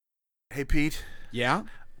Hey, Pete. Yeah?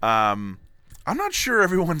 I'm not sure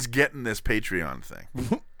everyone's getting this Patreon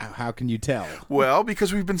thing. How can you tell? Well,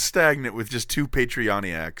 because we've been stagnant with just 2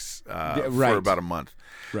 Patreoniacs for about a month.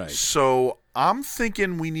 Right. So I'm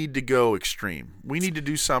thinking we need to go extreme. We need to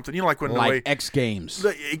do something. You know, like when X Games.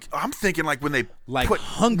 I'm thinking like when they put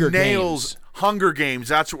Hunger nails. Games. Hunger Games.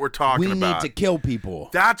 That's what we're talking about. We need to kill people.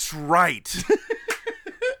 That's right.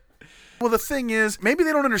 Well, the thing is, maybe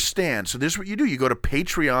they don't understand. So this is what you do. You go to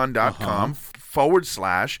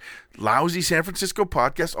patreon.com/Lousy San Francisco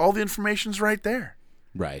Podcast. All the information's right there.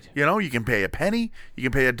 Right. You know, you can pay a penny, you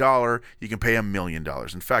can pay $1, you can pay $1 million.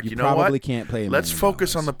 In fact, you know what? You probably can't pay $1 million. Let's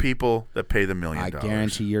focus on the people that pay the $1 million. I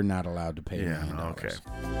guarantee you're not allowed to pay $1 million. Okay.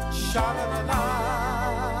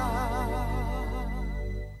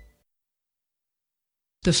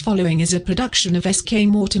 The following is a production of SK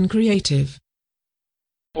Morton Creative.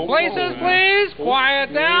 Places, please.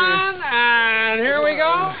 Quiet down. And here we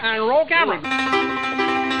go. And roll camera.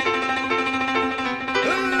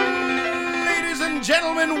 Ladies and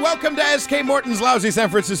gentlemen, welcome to SK Morton's Lousy San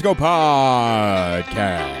Francisco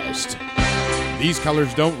Podcast. These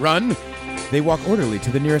colors don't run. They walk orderly to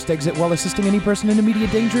the nearest exit while assisting any person in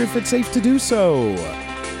immediate danger if it's safe to do so.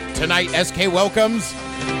 Tonight, SK welcomes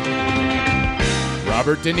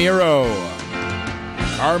Robert De Niro,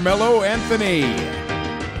 Carmelo Anthony,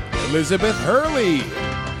 Elizabeth Hurley,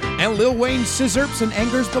 and Lil Wayne scissorps and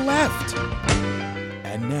angers the left.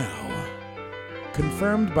 And now,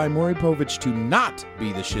 confirmed by Maury Povich to not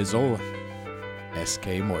be the shizzle,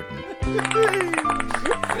 SK Morton.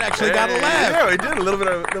 It actually got a laugh. Yeah, we did a little bit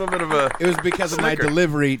of a. It was because of my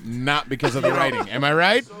delivery, not because of the writing. Am I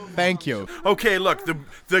right? Thank you. Okay, look, the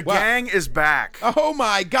gang is back. Oh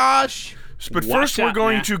my gosh. But first, we're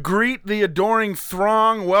going to greet the adoring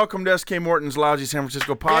throng. Welcome to SK Morton's Lousy San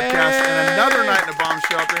Francisco Podcast and another night in a bomb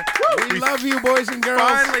shelter. We love you, boys and girls.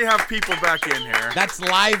 Finally have people back in here. That's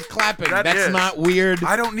live clapping. That's is. not weird.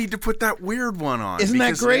 I don't need to put that weird one on. Isn't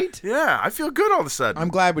that great? Yeah, I feel good all of a sudden. I'm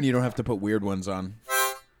glad when you don't have to put weird ones on.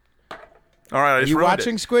 All right, Are you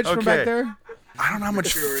watching Squidge from back there? I don't know how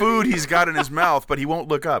much food he's got in his mouth, but he won't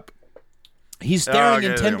look up. He's staring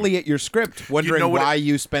intently at your script, wondering why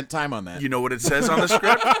you spent time on that. You know what it says on the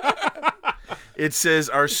script? It says,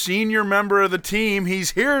 our senior member of the team,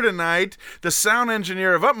 he's here tonight, the sound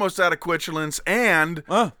engineer of utmost adequatulence, and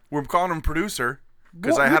we're calling him producer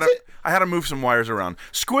because I had to move some wires around.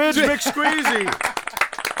 Squidge McSqueezy.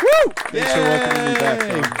 Woo! Thanks for welcoming me back.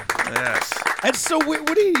 Yes. And so,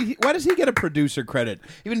 why does he get a producer credit?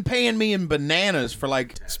 You've been paying me in bananas for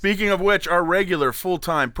like... Speaking of which, our regular,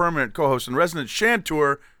 full-time, permanent co-host and resident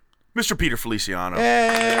chanteur, Mr. Peter Feliciano.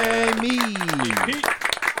 Hey, me. Pete.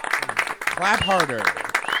 Clap harder.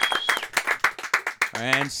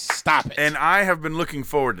 And stop it. And I have been looking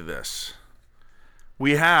forward to this.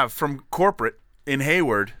 We have, from corporate in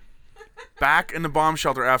Hayward, back in the bomb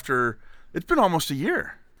shelter after... It's been almost a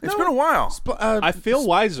year. It's been a while. I feel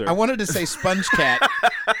wiser. I wanted to say Sponge Cat.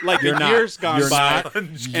 Like You're the not. years gone You're by, not.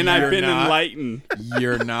 and I've You're been not. enlightened.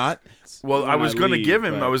 You're not. Well, I was going to leave, give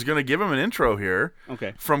him. but- I was going to give him an intro here.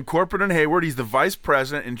 Okay. From corporate in Hayward, he's the vice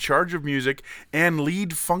president in charge of music and lead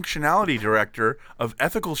functionality director of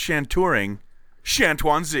ethical chanteuring,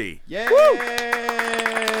 Shantuan Z. Yay!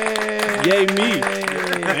 Yay, me.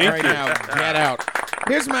 Thank Right you. now, get out.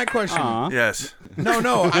 Here's my question. Aw. Yes.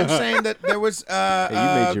 No, I'm saying that there was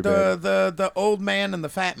made your bed. the old man and the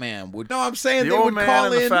fat man would. No, I'm saying The they old would man call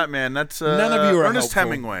and in. the fat man. That's None of you are Ernest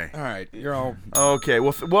helpful. Hemingway. All right, you're all. Okay.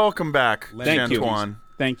 Well, welcome back, Thank you. Shantuan.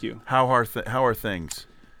 Thank you. How are things?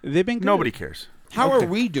 They've been good. Nobody cares. How are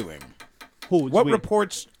we doing? What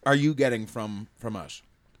Reports are you getting from us?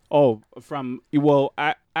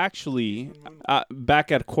 Actually,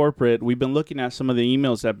 back at corporate, we've been looking at some of the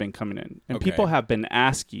emails that have been coming in, and Okay. people have been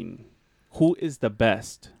asking, who is the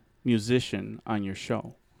best musician on your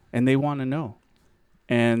show? And they want to know.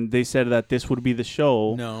 And they said that this would be the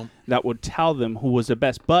show that would tell them who was the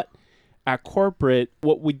best. But at corporate,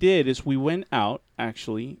 what we did is we went out,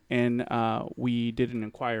 actually, and we did an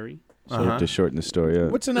inquiry. So to shorten the story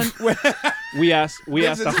up. What's an? We asked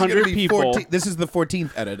This is 100 gonna be people. 14 this is the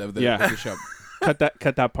 14th edit of the show. Cut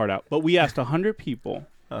that part out. But we asked 100 people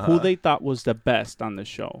who they thought was the best on the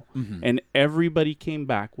show, and everybody came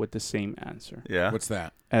back with the same answer. Yeah. What's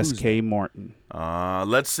that? SK Morton.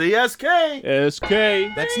 Let's see SK. SK.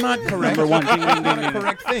 That's not correct. Number one. That's not a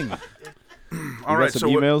correct thing. All right. Some So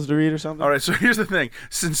emails to read or something? All right, so here's the thing.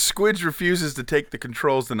 Since Squidge refuses to take the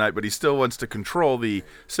controls tonight, but he still wants to control the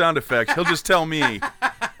sound effects, he'll just tell me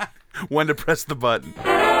when to press the button.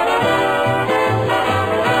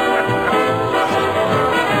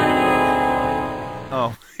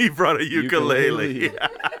 Oh, he brought a ukulele.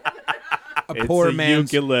 a poor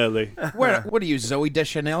man's ukulele. What are you, Zoe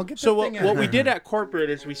Deschanel? Get So that thing what out. we did at corporate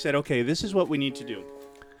is we said, okay, this is what we need to do.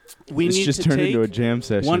 We This need just to turned take into a jam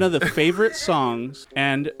session. one of the favorite songs,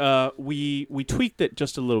 and we tweaked it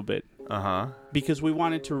just a little bit because we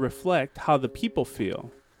wanted to reflect how the people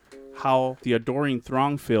feel, how the adoring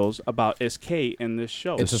throng feels about SK in this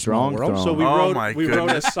show. It's a strong world. So we Oh my wrote a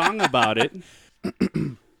goodness. song about it.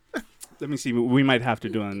 Let me see. We might have to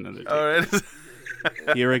do it another day. All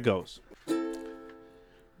right. Here it goes.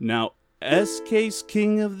 Now, SK's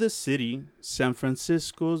king of the city, San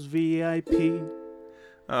Francisco's VIP.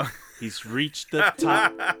 He's reached the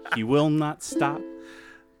top. He will not stop.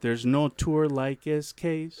 There's no tour like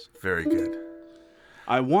SK's. Very good.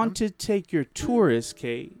 I want to take your tour, SK,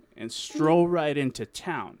 and stroll right into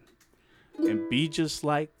town and be just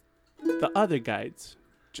like the other guides,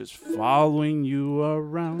 just following you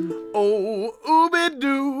around. Oh,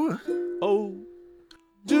 ooby-doo. Oh,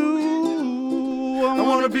 do I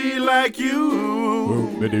want to be like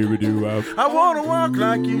you. I want to walk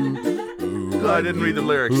like you. Oh, I didn't read the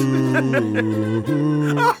lyrics.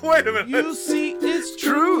 Oh, wait a minute. you see it's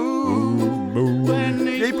True. when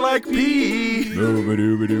Ape like P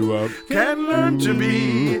can learn to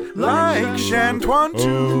be like Shantuan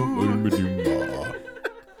too.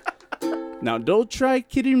 Now don't try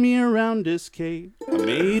kidding me around, SK. I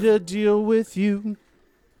made a deal with you.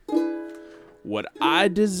 What I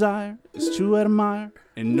desire is to admire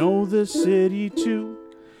and know the city too.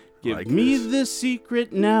 Give Like me this. the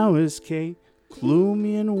secret now, SK. Clue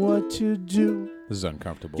me in what to do. This is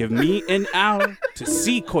uncomfortable. Give me an hour to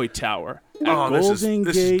see Koi Tower at Oh, Golden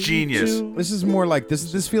this is Gate genius. 2. This is more like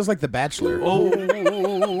this feels like The Bachelor. Oh,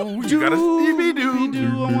 you gotta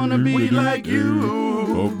do I wanna be we like you.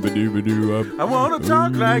 I wanna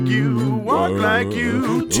talk like you, walk like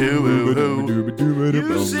you too.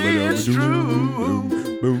 You see it's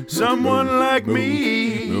true. Someone like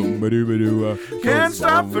me can't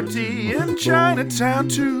stop for tea in Chinatown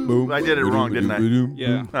too. I did it wrong, didn't I?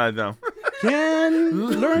 Yeah. I know. Can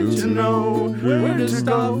learn to know where to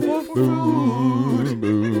stop for food.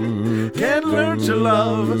 Can learn to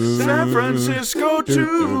love San Francisco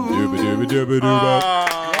too.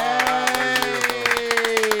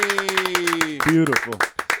 Beautiful.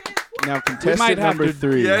 Now, We contestant might have number to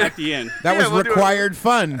 3. Yeah. at the end. That Yeah, was we'll do it. required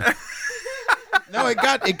fun. No, it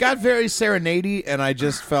got very serenade, and I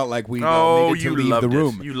just felt like we Oh, needed to you leave loved the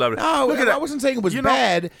room. it. You loved it. No, Look at I that. wasn't saying it was You know,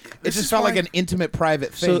 bad. It this just is felt like fine. an intimate,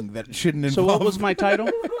 private thing that shouldn't So involve. what was my title?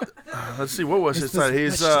 Let's see, what was his Let's title?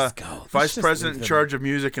 He's just go. Let's Vice just President leave in them. charge of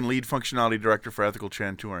music and lead functionality director for Ethical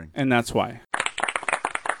Chan Touring. And that's why.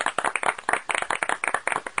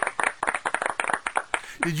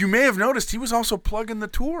 You may have noticed he was also plugging the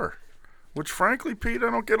tour, which frankly, Pete,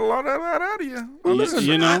 I don't get a lot of that out of you. Well, listen,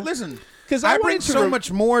 you know? listen. 'Cause I I bring wanted to so re- much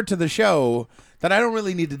more to the show that I don't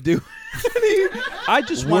really need to do. I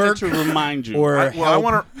just wanted to remind you. or I help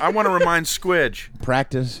want to remind Squidge.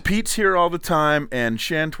 practice. Pete's here all the time, and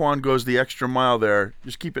Shantuan goes the extra mile there.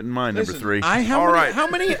 Just keep it in mind, number 3. How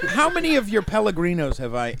many of your Pellegrinos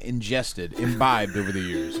have I imbibed over the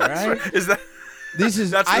years? All right. Is that? This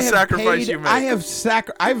is That's the I have sacrifice paid, you make. I have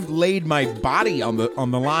I've laid my body on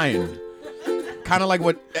the line. Kind of like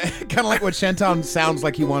what Shanton sounds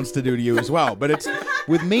like he wants to do to you as well. But it's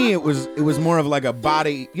with me it was more of like a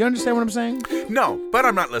body. You understand what I'm saying? No, but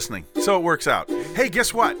I'm not listening, so it works out. Hey,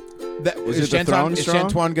 guess what? Is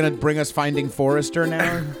Shantuan going to bring us Finding Forrester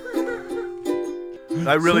now?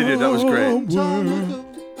 I really did. That was great.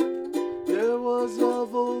 There was a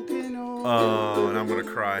volcano Oh, and I'm gonna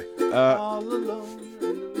cry. all alone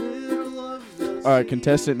in the middle of the All right,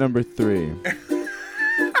 contestant number 3.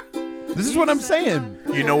 This is what I'm saying.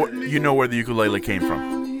 You know where the ukulele came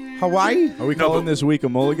from. Hawaii? Are we No, calling but- this week a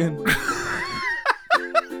mulligan?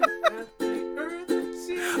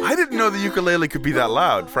 I didn't know the ukulele could be that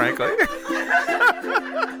loud, frankly.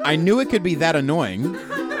 I knew it could be that annoying.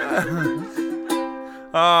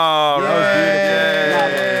 Oh,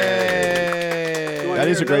 That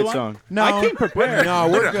is a great song. No, I came prepared. No,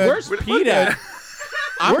 we're good. Where's Pete at?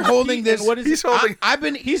 I'm Where's holding Pete this. and what is He's holding.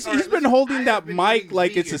 He's been holding that mic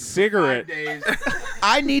like it's a cigarette.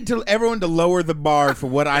 I need everyone to lower the bar for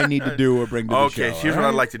what I need to do or bring to the show. Okay, here's all what I'd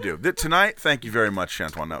right? like to do. Tonight, thank you very much,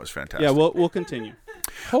 Shantuan. That was fantastic. Yeah, we'll continue.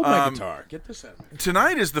 Hold my guitar. Get this out.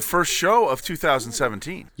 Tonight is the first show of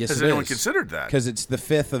 2017. Yes, Has it anyone is. considered that? Because it's the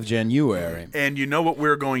 5th of January. And you know what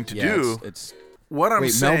we're going to do? It's What I'm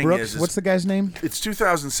wait, saying Mel Brooks. is What's the guy's name? it's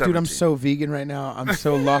 2017. Dude, I'm so vegan right now. I'm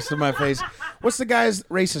so lost in my face. What's the guy's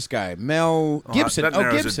racist guy? Mel Gibson. that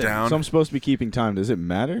narrows it Gibson. down. So I'm supposed to be keeping time. Does it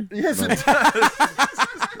matter? Yes, it does.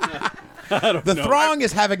 The Throng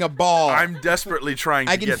is having a ball. I'm desperately trying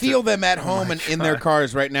to I can get feel to, them at home and in their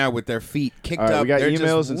cars right now with their feet kicked All right, up. we got They're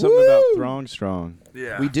emails just, and something about woo! Throng Strong.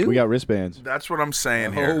 Yeah. We do? We got wristbands. That's what I'm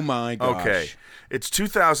saying here. Oh, my gosh. Okay. It's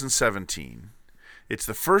 2017. It's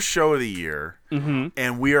the first show of the year,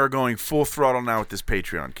 and we are going full throttle now with this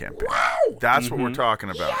Patreon campaign. Wow! That's what we're talking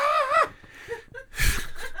about.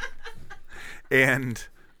 And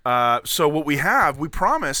so what we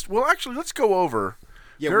promised. Well, actually, let's go over.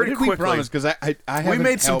 Yeah, very what did quickly. we promise? Because I We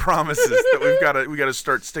made some helped. promises that we got to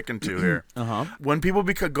start sticking to here. Uh-huh. When people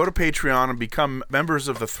go to Patreon and become members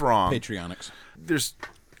of the Throng, Patreonics. there's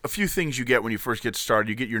a few things you get when you first get started.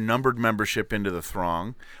 You get your numbered membership into the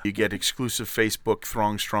Throng. You get exclusive Facebook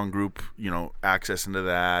Throng Strong group, access into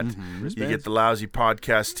that. You get the Lousy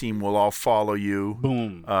Podcast team will all follow you.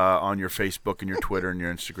 Boom. On your Facebook and your Twitter and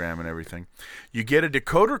your Instagram and everything. You get a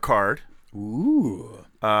decoder card. Ooh.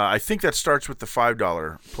 I think that starts with the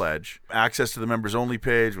 $5 pledge. Access to the members only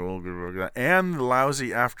page, and the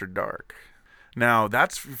Lousy After Dark. Now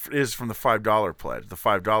is from the $5 pledge, the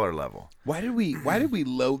 $5 level. Why did we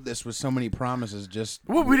load this with so many promises?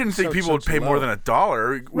 Well, we didn't think people would pay more than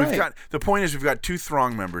 $1. Right. The point is we've got 2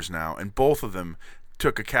 Throng members now, and both of them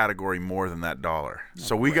took a category more than that $1.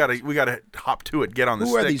 So we gotta hop to it, get on the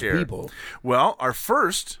Who stick are these here. people? Well, our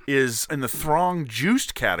first is in the Throng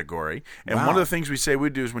Juiced category, and Wow. one of the things we say we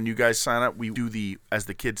do is when you guys sign up, we do as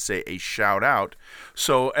the kids say, a shout out.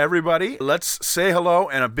 So everybody, let's say hello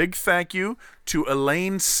and a big thank you to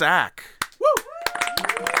Elaine Sack.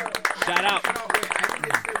 Shout out.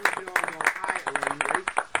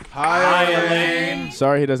 Hi, Elaine.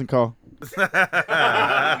 Sorry he doesn't call.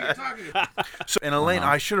 So, and Elaine,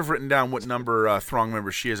 I should have written down what number Throng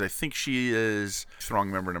member she is. I think she is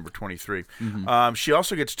Throng member number 23. She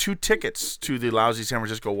also gets 2 tickets to the Lousy San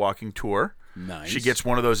Francisco Walking Tour. Nice. She gets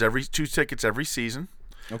one of those 2 tickets every season.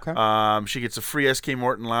 Okay. She gets a free SK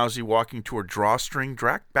Morton Lousy Walking Tour drawstring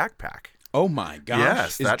backpack. Oh my gosh!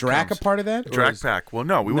 Yes, is that Drac comes. a part of that? Or Drac is- pack. Well,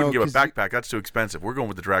 no, we wouldn't give a 'cause backpack. That's too expensive. We're going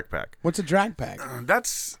with the Drac pack. What's a Drac pack?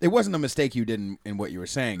 That's. It wasn't a mistake you did in what you were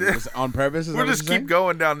saying. It was on purpose. Is We'll that what just you're keep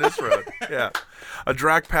going down this road. Yeah, a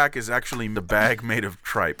Drac pack is actually the bag made of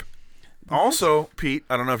tripe. Also, Pete,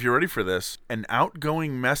 I don't know if you're ready for this. An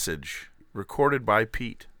outgoing message recorded by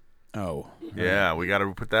Pete. saying? Oh. Yeah, we got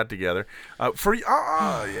to put that together.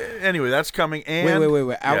 Anyway, that's coming. And Wait.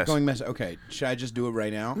 Yes. Outgoing message. Okay, should I just do it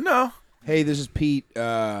right now? No, Hey, this is Pete. Leave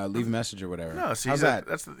a message or whatever. no. See, How's that?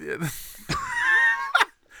 That's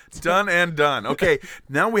done and done. Okay,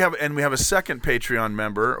 now we have a second Patreon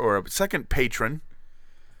member or a second patron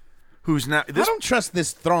who's now. I don't trust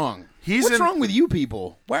this Throng. He's What's in- wrong with you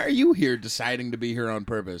people? Why are you here deciding to be here on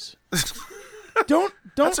purpose? Don't.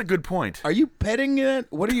 That's a good point. Are you petting it?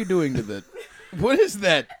 What are you doing to the? What is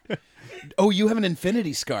that? Oh, you have an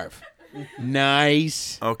infinity scarf.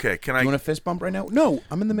 Nice. Okay, can You want I? a fist bump right now? No,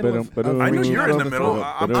 I'm in the middle of. I know reaching you're out in to the middle. throne.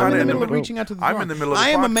 I'm I'm kinda in the middle of reaching out to the I'm throne. in the middle of the I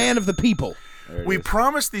am a podcast. man of the people. We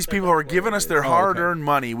promised these people who are giving us their hard-earned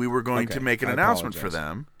money we were going Okay, to make an I announcement for apologize.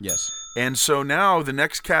 them. Yes. And so now the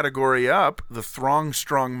next category up, the Throng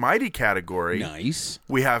Strong Mighty category, Nice.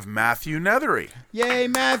 we have Matthew Nethery. Yay,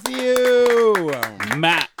 Matthew.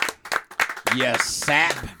 Matt. Yes,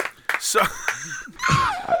 sap. So,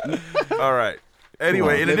 all right.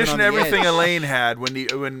 Anyway, in Living addition on to the everything edge. Elaine had,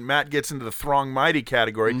 when Matt gets into the Throng Mighty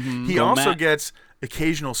category, he Go also Matt. gets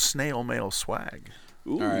occasional snail mail swag.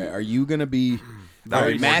 All right, are you gonna be? That All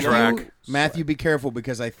would right, be more Matthew. drag. Matthew, be careful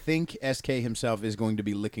because I think SK himself is going to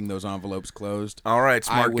be licking those envelopes closed. All right,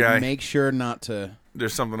 I smart would guy. make sure not to.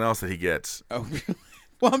 There's something else that he gets. Oh,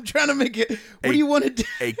 well, I'm trying to make it. What do you want to do?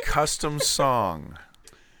 A custom song.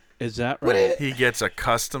 Is that right? He gets a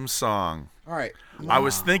custom song. All right, I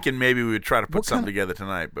was thinking maybe we would try to put What something kind of- together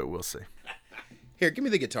tonight, but we'll see. here. Give me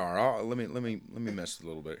the guitar. Let me mess a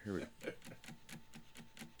little bit. Here we go.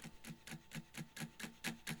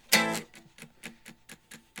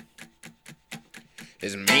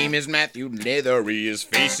 His name is Matthew Nethery, his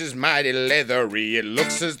face is mighty leathery. It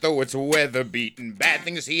looks as though it's weather beaten, bad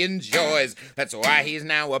things he enjoys. That's why he's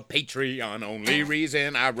now a Patreon. Only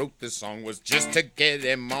reason I wrote this song was just to get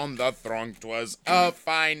him on the Throng. 'Twas a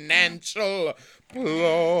financial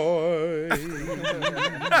ploy.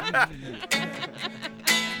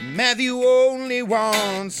 Matthew only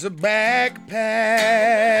wants a backpack.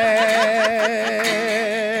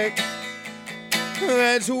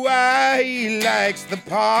 That's why he likes the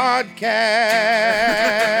podcast.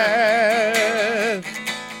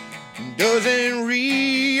 Doesn't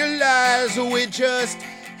realize we're just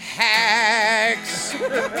hacks.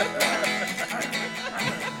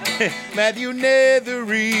 Matthew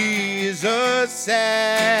Nethery is a sack.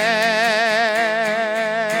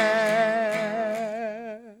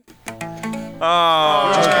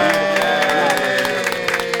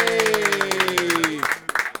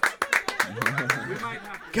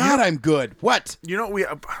 God, I'm good. What? You know,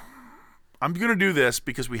 I'm going to do this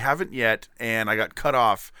because we haven't yet, and I got cut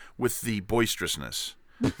off with the boisterousness.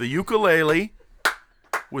 The ukulele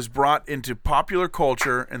was brought into popular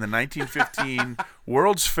culture in the 1915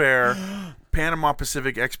 World's Fair Panama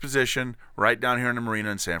Pacific Exposition right down here in the marina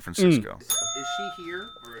in San Francisco. Is she here?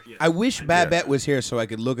 I wish Babette was here so I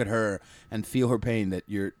could look at her and feel her pain, that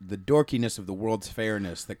the dorkiness of the World's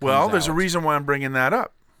Fairness that comes Well, there's a out. reason why I'm bringing that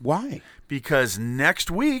up. Why? Because next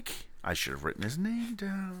week, I should have written his name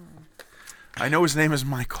down. I know his name is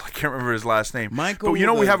Michael. I can't remember his last name. Michael, but you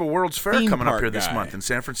know, we the have a World's Fair theme coming up park here this guy. month in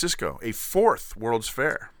San Francisco. A 4th World's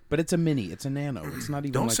Fair. But it's a mini. It's a nano. It's not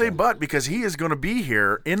even Don't like say a... but, because he is going to be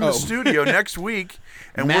here in the studio next week.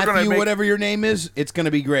 And Matthew, we're going to make... whatever your name is, it's going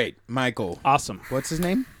to be great. Michael. Awesome. What's his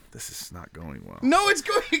name? This is not going well. No, it's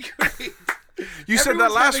going great. You said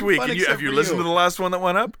that Everyone's last having week. fun And except have you for listened you. to the last one that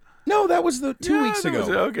went up? No, that was the 2 weeks that ago. was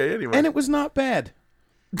it. Okay, anyway. And it was not bad.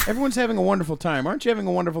 Everyone's having a wonderful time. Aren't you having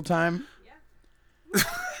a wonderful time?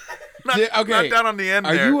 not, okay. not down on the end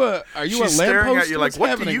Are there. you a She's lamppost? staring at you like, What's what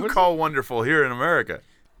happening? do you What's- call wonderful here in America?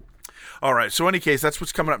 All right, so in any case, that's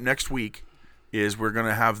what's coming up next week. Is we're going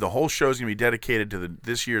to have the whole show's going to be dedicated to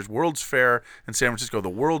this year's World's Fair in San Francisco, the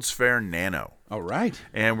World's Fair Nano. All right.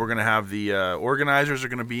 And we're going to have the organizers are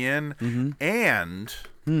going to be in, and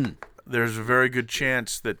there's a very good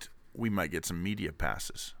chance that we might get some media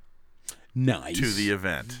passes Nice. to the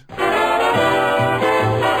event.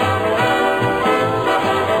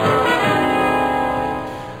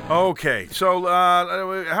 Okay, so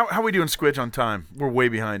how are we doing, Squidge, on time? We're way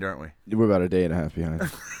behind, aren't we? We're about a day and a half behind.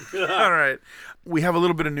 All right. We have a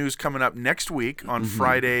little bit of news coming up next week. On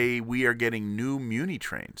Friday, we are getting new Muni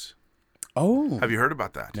trains. Oh. Have you heard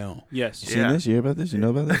about that? No. Yes. You seen this? You hear about this? You know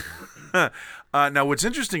about this? Now, what's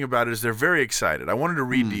interesting about it is they're very excited. I wanted to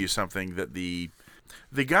read to you something that the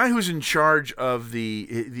guy who's in charge of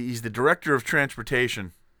he's the director of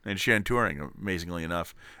transportation and Touring, amazingly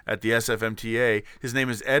enough, at the SFMTA. His name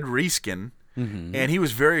is Ed Reeskin, and he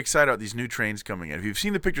was very excited about these new trains coming in. If you've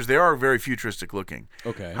seen the pictures, they are very futuristic looking.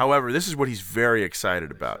 Okay. However, this is what he's very excited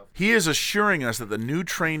about. He is assuring us that the new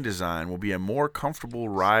train design will be a more comfortable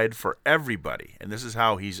ride for everybody, and this is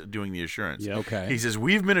how he's doing the assurance. Yep. Okay. He says,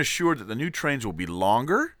 we've been assured that the new trains will be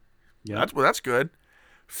longer. Yep. That's good.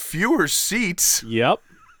 Fewer seats Yep.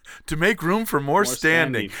 to make room for more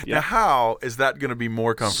standing. standing. Now, Yep. how is that going to be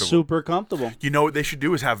more comfortable? Super comfortable. You know what they should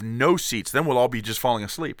do is have no seats. Then we'll all be just falling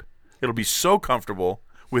asleep. It'll be so comfortable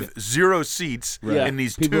with 0 seats in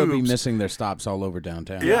these People will tubes. be missing their stops all over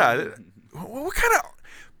downtown. Yeah. What kind of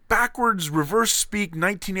backwards, reverse speak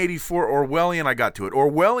 1984 Orwellian, I got to it.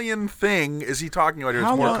 Orwellian thing is he talking about here?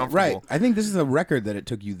 How It's more long? comfortable. Right. I think this is a record that it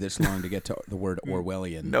took you this long to get to the word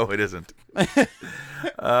Orwellian. No, it isn't.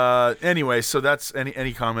 Anyway, so that's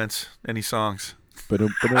any comments, any songs?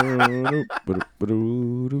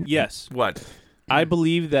 Yes. What? I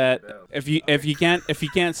believe that if you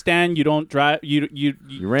can't stand, you don't drive. You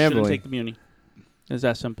shouldn't rambling. take the Muni. It's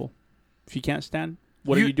that simple. If you can't stand,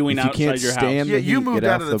 what are You- you doing if you outside can't your stand house? the Yeah, you heat, moved get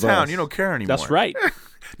out off of the the town. bus. You don't care anymore. That's right,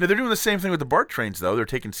 No, they're doing the same thing with the BART trains, though. They're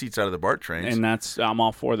taking seats out of the BART trains. and I'm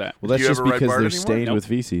all for that. Well, that's Do you just ever ride because BART they're anymore? stained Nope. with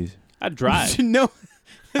feces. I drive. no.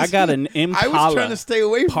 I got an Impala. I was trying to stay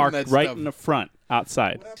away from parked that right stuff. in the front,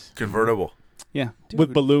 outside. Convertible. Yeah,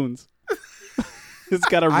 with balloons. It's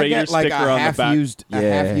got a I Raider get like sticker a on the back. half-used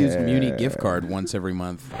Yeah. Muni gift card once every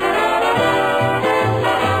month. All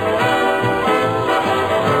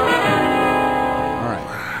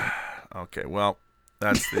right. Okay, well,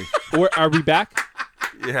 that's the Are we back?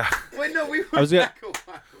 yeah. Wait, no, we were I was gonna-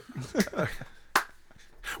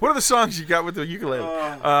 What are the songs you got with the ukulele?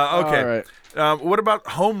 Okay. All right. What about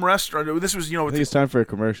home restaurant? This was, I think it's time for a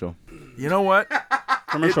commercial. you know what?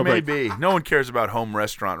 Commercial It may break. be. No one cares about home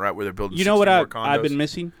restaurant, right? Where they're building. You know what 60 more I've condos. been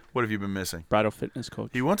missing? What have you been missing? Bridal fitness coach.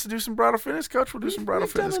 He wants to do some Bridal Fitness Coach. We'll do some Bridal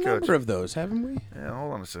We've done Fitness a Coach. number of those, haven't we? Yeah,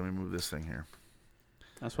 hold on a second. Let me move this thing here.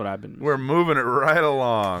 That's what I've been missing. We're moving it right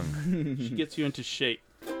along. She gets you into shape.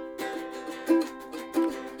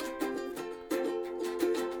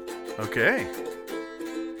 Okay.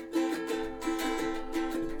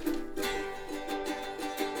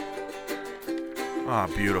 Ah,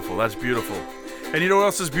 beautiful. That's beautiful. And you know what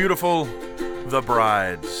else is beautiful? The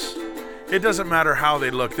brides. It doesn't matter how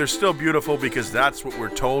they look. They're still beautiful because that's what we're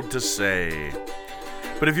told to say.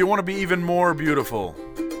 But if you want to be even more beautiful,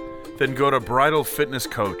 then go to Bridal Fitness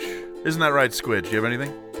Coach. Isn't that right, Squid? Do you have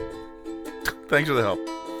anything? Thanks for the help.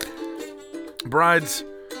 Brides,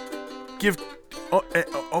 give...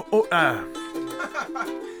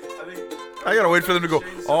 I gotta wait for them to go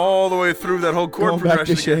all the way through that whole chord Going back to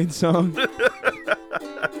progression. Shane's song.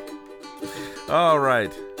 All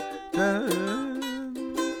right.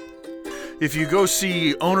 If you go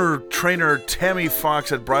see owner-trainer Tammy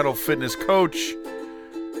Fox at Bridal Fitness Coach,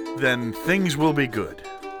 then things will be good.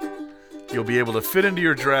 You'll be able to fit into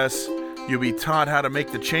your dress. You'll be taught how to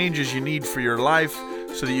make the changes you need for your life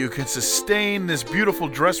so that you can sustain this beautiful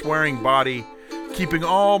dress-wearing body, keeping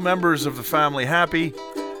all members of the family happy.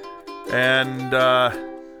 And, I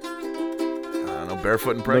don't know,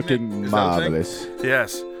 barefoot and pregnant? Looking Is that a thing? marvelous.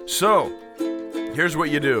 Yes. So, here's what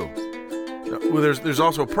you do. Well, there's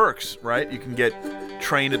also perks, right? You can get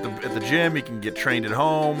trained at the gym. You can get trained at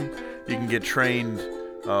home. You can get trained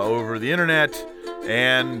over the internet.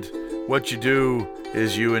 And what you do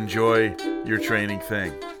is you enjoy your training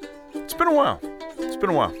thing. It's been a while.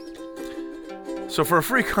 So for a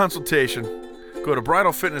free consultation, go to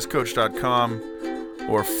bridalfitnesscoach.com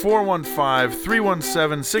or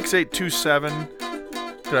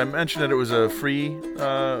 415-317-6827. Did I mention that it was a free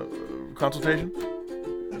consultation?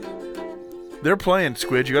 They're playing,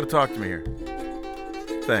 Squid. You got to talk to me here.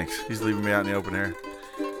 Thanks. He's leaving me out in the open air.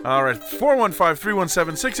 All right.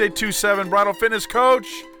 415-317-6827. Bridal Fitness Coach.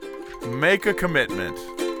 Make a commitment.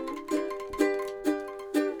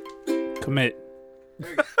 Commit.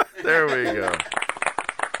 There we go.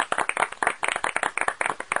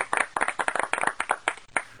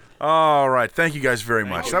 All right. Thank you guys very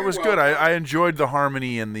much. That was good. I enjoyed the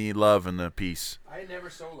harmony and the love and the peace. I never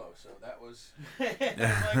solo, so that was.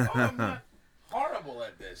 I'm not horrible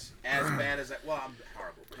at this. As bad as well, I'm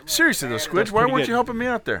horrible. But I'm Seriously, though, Squid, why weren't you helping me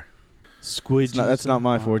out there? Squid. That's not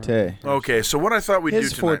my forte. Okay, so what I thought we'd do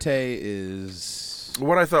His tonight. forte is.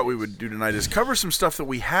 What I thought we would do tonight is cover some stuff that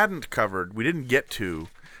we hadn't covered, we didn't get to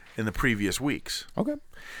in the previous weeks. Okay.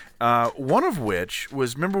 One of which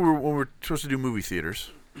was, remember when we were supposed to do movie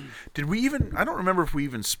theaters? Did we even, I don't remember if we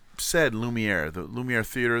even said Lumiere, the Lumiere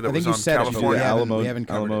Theater that I think was you on said it, but California. we haven't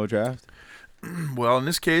covered Alamo it. draft. Well, in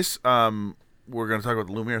this case, we're going to talk about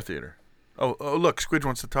the Lumiere Theater. Oh, look, Squid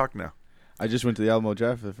wants to talk now. I just went to the Alamo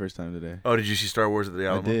draft for the first time today. Oh, did you see Star Wars at the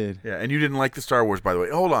Alamo? did. Yeah, and you didn't like the Star Wars, by the way.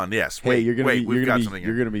 Hold on, yes. Hey, Wait, you're gonna wait, be, we've you're got gonna something be,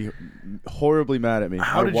 you're here. gonna be horribly mad at me.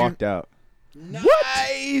 How I did you- walked out.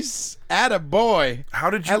 Nice. Attaboy. How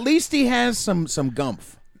did you... At least he has some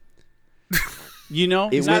gumph. You know,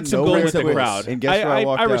 It not went to go nowhere with the quick. crowd. And guess where I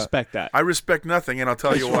walked I out? respect that. I respect nothing, and I'll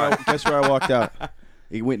tell you why. Guess where I walked out?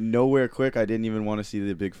 It went nowhere quick. I didn't even want to see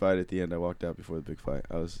the big fight at the end. I walked out before the big fight.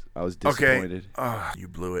 I was disappointed. Okay. You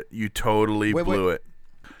blew it. You totally blew it.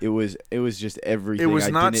 It was just everything was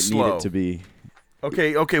I not didn't slow. need it to be.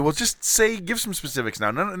 Okay. Well, just give some specifics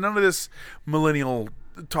now. None of this millennial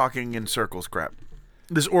talking in circles crap.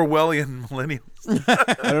 This Orwellian millennial.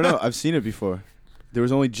 I don't know. I've seen it before. There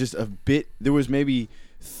was only just a bit. There was maybe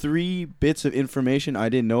 3 bits of information I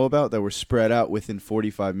didn't know about that were spread out within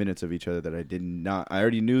 45 minutes of each other that I did not. I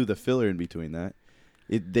already knew the filler in between that.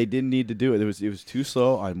 They didn't need to do it. It was too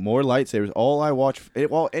slow. More lightsabers. All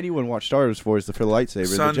anyone watched Star Wars for is for the lightsaber.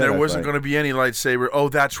 Son, the there Jedi wasn't fight. going to be any lightsaber. Oh,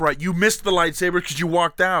 that's right. You missed the lightsaber because you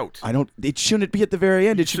walked out. It shouldn't be at the very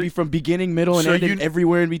end. It should be from beginning, middle, and so end, you- and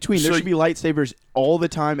everywhere in between. so There should be lightsabers all the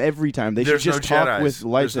time, every time. They should There's just no talk Jedis. with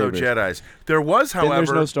lightsabers. There's no Jedis. There was, Then there's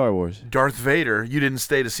however, no Star Wars. Darth Vader. You didn't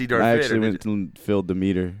stay to see Darth I Vader. actually did went you? and filled the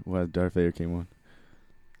meter while Darth Vader came on.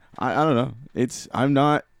 I don't know. I'm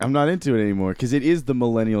not into it anymore because it is the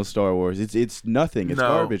millennial Star Wars. It's nothing. It's No,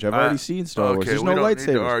 garbage. I've already seen Star Wars. okay, There's we no don't need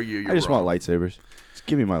to lightsabers. argue. You're I just wrong. want lightsabers. Just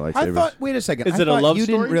give me my lightsabers. I thought. Wait a second. Is I it a thought love you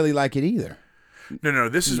story? didn't really like it either. No.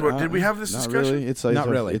 This is what. Did we have this Not discussion? really. It's like Not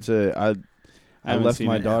really. I haven't left seen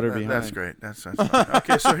my it. daughter behind. That's great. That's fine.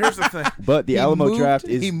 Okay, so here's the thing. But the He Alamo moved- draft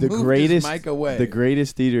he is the moved his greatest. mic away. The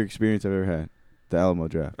greatest theater experience I've ever had. The Alamo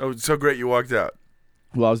draft. Oh, it's so great you walked out.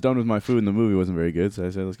 Well, I was done with my food and the movie wasn't very good, so I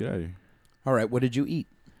said, "Let's get out of here." All right. What did you eat?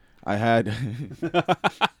 I had. You're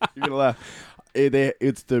gonna laugh.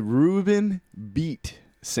 It's the Reuben beet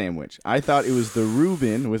sandwich. I thought it was the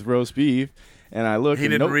Reuben with roast beef, and I looked. He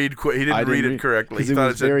and didn't nope, read. He didn't I read it correctly. 'cause He it thought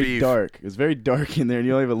was it said very beef. dark. It was very dark in there, and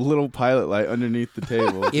you only have a little pilot light underneath the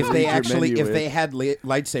table. If to they read your actually, menu if with. they had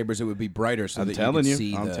lightsabers, it would be brighter. So I'm that telling you. you. Could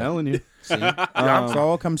see I'm the, telling you. See, it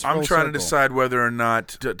all comes. I'm full trying to circle. decide whether or not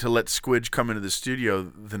to let Squidge come into the studio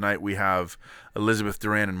the night we have Elizabeth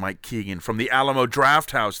Duran and Mike Keegan from the Alamo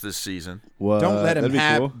Draft House this season. Don't let him that'd be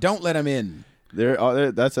have. cool. Don't let him in.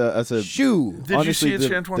 That's a Shoo. Did honestly you see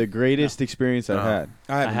it, Chantuan? the greatest experience I've had.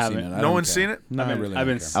 I haven't, haven't. seen it. I No don't one's care. seen it? No, I really I've don't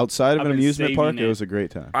been care. Outside of I've an been amusement park, saving it it. was a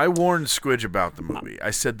great time. I warned Squidge about the movie.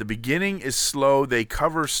 I said the beginning is slow. They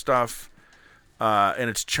cover stuff, and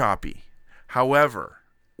it's choppy. However,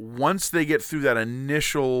 once they get through that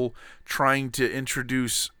initial trying to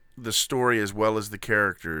introduce the story as well as the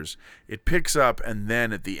characters, it picks up, and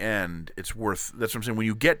then at the end, it's worth. That's what I'm saying. When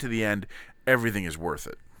you get to the end, everything is worth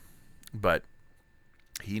it. But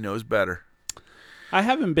he knows better. I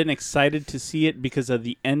haven't been excited to see it because of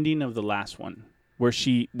the ending of the last one, where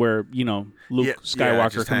Luke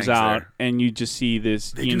Skywalker comes out, there. and you just see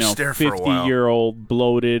this, They do stare for a while. 50-year-old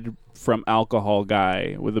bloated from alcohol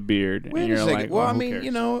guy with a beard, Wait and you're a second. like, well, I who mean,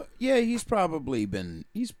 cares? he's probably been.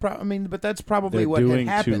 But that's probably They're what doing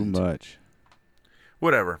had happened. too much.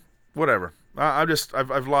 Whatever.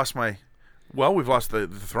 I've lost my. Well, we've lost the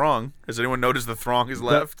throng. Has anyone noticed the throng has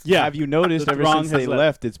left? Yeah. Have you noticed The ever throng since has they left.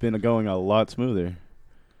 left, it's been going a lot smoother.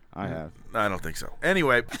 I have. I don't think so.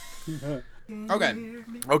 Anyway,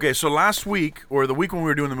 Okay. so last week, or the week when we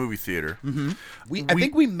were doing the movie theater, I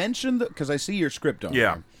think we mentioned because I see your script on.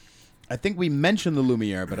 Yeah. there. I think we mentioned the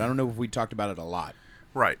Lumiere, but I don't know if we talked about it a lot.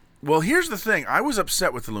 right. Well, here's the thing. I was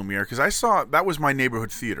upset with the Lumiere because I saw that was my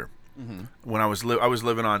neighborhood theater when I was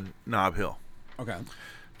living on Nob Hill. Okay.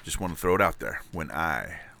 Just want to throw it out there. When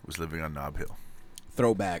I was living on Nob Hill.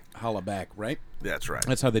 Throwback, holla back, right? That's right.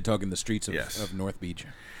 That's how they talk in the streets of, Yes. of North Beach.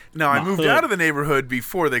 Now, I My moved hood. out of the neighborhood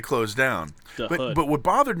before they closed down. The hood. But what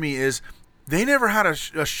bothered me is they never had a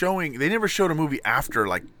showing. They never showed a movie after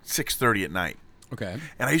like 6:30 at night. Okay.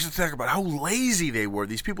 And I used to think about how lazy they were.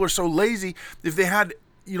 These people are so lazy. If they had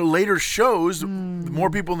later shows, more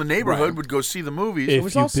people in the neighborhood Right. would go see the movies. If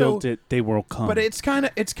was you also- built it, they will come. But it's kind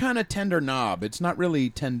of tender knob. It's not really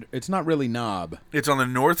tender. It's not really knob. It's on the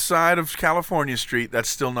north side of California Street. That's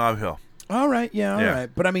still Nob Hill. All right, yeah, all Yeah. right.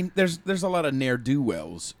 But I mean, there's a lot of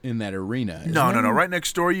ne'er-do-wells in that arena. isn't No. there? Right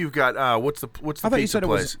next door, you've got what's the I thought you pizza said it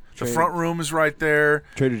was place? The Trader- front room is right there.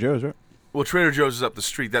 Trader Joe's, right? Well, Trader Joe's is up the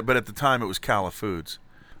street. But at the time, it was Cala Foods.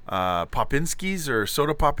 Popinski's or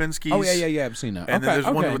Soda Popinski's. Oh yeah. I've seen that. And then there's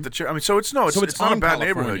one with the. I mean, so it's not So a it's bad on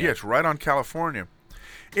neighborhood. California. Yeah, it's right on California.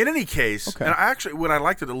 In any case, Okay. and actually, what I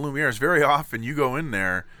liked at the Lumiere is very often you go in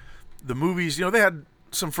there, the movies. They had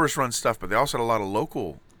some first run stuff, but they also had a lot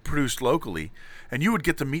of produced locally, and you would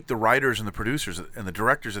get to meet the writers and the producers and the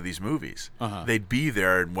directors of these movies. Uh-huh. They'd be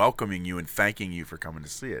there and welcoming you and thanking you for coming to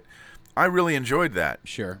see it. I really enjoyed that.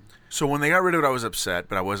 Sure. So when they got rid of it, I was upset,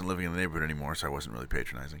 but I wasn't living in the neighborhood anymore, so I wasn't really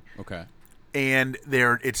patronizing. Okay. And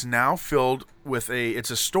it's now filled with it's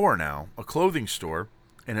a store now, a clothing store,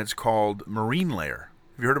 and it's called Marine Layer.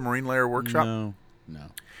 Have you heard of Marine Layer Workshop? No.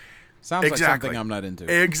 Sounds like something I'm not into.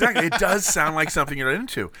 Exactly. It does sound like something you're not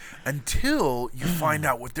into until you find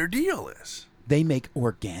out what their deal is. They make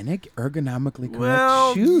organic, ergonomically correct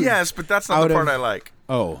Well, shoes. yes, but that's not Out the part of- I like.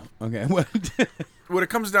 Oh, okay. What? What it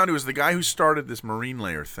comes down to is the guy who started this Marine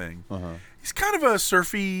Layer thing. He's kind of a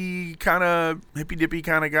surfy, kind of hippy-dippy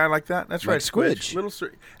kind of guy like that. That's Like right, Squidge.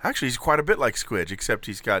 Actually, he's quite a bit like Squidge, except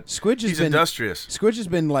he's Squidge been industrious. Squidge has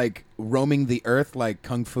been like roaming the earth like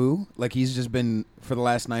kung fu. Like he's just been for the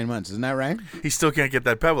last 9 months. Isn't that right? He still can't get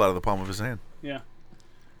that pebble out of the palm of his hand. yeah.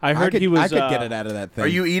 I heard he was. I could get it out of that thing. Are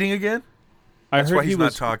you eating again? I That's heard why he he's not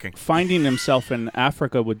was talking. finding himself in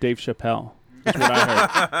Africa with Dave Chappelle. That's what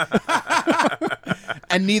I heard.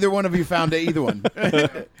 And neither one of you found either one.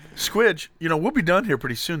 Squidge, we'll be done here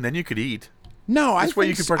pretty soon. Then you could eat. No, That's where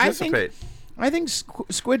you can participate. I think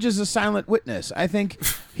Squidge is a silent witness. I think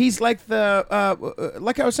he's like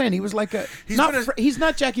like I was saying, he was like he's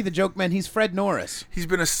not Jackie the Joke Man. He's Fred Norris. He's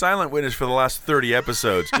been a silent witness for the last 30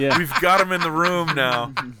 episodes. Yeah. We've got him in the room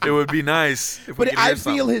now. It would be nice if we But could I hear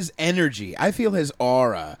feel something. his energy. I feel his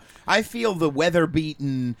aura. I feel the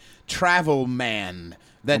weather-beaten travel man.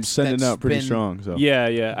 I'm sending that's out pretty been- strong. So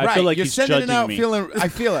Yeah. I right, feel like you're he's sending it judging out. me. I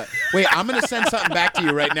feel it. Wait, I'm gonna send something back to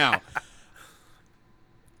you right now.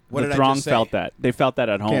 What the did I throng just say? felt that. They felt that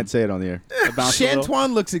at home. can't say it on the air. It bounced a little.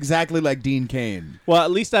 Shantuan looks exactly like Dean Cain. Well,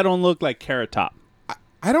 at least I don't look like Carrot Top.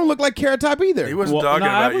 I don't look like Carrot Top either. He wasn't Well, talking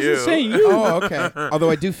no, I about wasn't you. saying you. Oh, okay. Although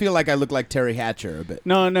I do feel like I look like Terry Hatcher a bit.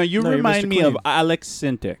 No, you you're remind Mr. me of Clean. Alex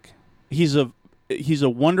Sintek. He's a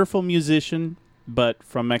wonderful musician, but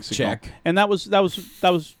from Mexico. Check. And that was a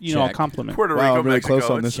Check. compliment. Puerto Wow, Rico, I'm really Mexico. close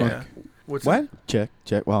on it's- this one. yeah. What's What?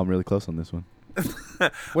 Check. Wow, I'm really close on this one.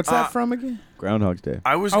 What's that from again? Groundhog's Day.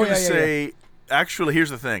 I was Oh, going to yeah, yeah, say, actually, here's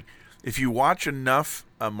the thing. If you watch enough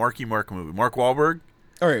Marky Mark movie, Mark Wahlberg.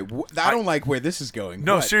 All right, I don't like where this is going.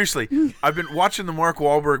 No, What? seriously. I've been watching the Mark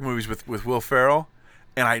Wahlberg movies with Will Ferrell,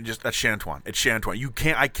 and that's Shantuan. It's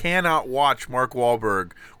Shantuan. I cannot watch Mark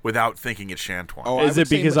Wahlberg without thinking it's Shantuan. Oh, I Is would it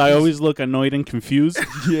say because he's- I always look annoyed and confused?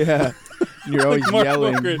 Yeah. You're always Mark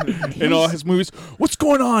yelling. Wahlberg in all his movies. What's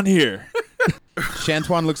going on here?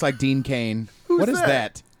 Shantuan looks like Dean Cain. What is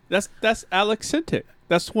that? That's Alex Sintek.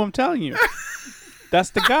 That's who I'm telling you. That's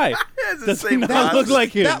the guy. It's the Does he same not glasses. look like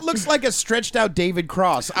him? That looks like a stretched out David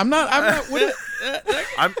Cross. I'm not.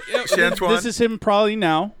 I'm Shantuan. This is him probably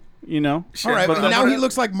now. You know. All right, But but I'm now gonna- he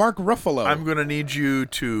looks like Mark Ruffalo. I'm gonna need you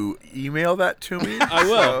to email that to me. I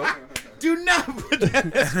will. Do not put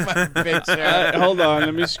that as my picture. Hold on.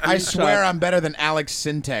 Let me. I swear screenshot. I'm better than Alex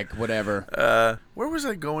Sintek, whatever. Where was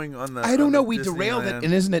I going on the? I don't on know. the We derailed it, Disneyland?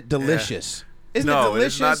 and isn't it delicious? Isn't it No,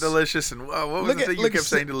 delicious? it's not delicious. And what was the thing you kept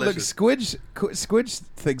saying delicious? Look, Squidge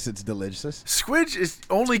thinks it's delicious. Squidge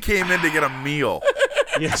only came in to get a meal.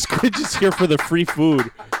 Yeah, Squidge is here for the free food.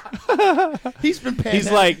 He's been paying. He's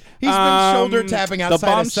like, he's been shoulder tapping the outside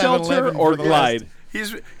bomb of 7-Eleven shelter or for the glide.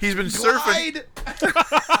 He's been surfing. Glide.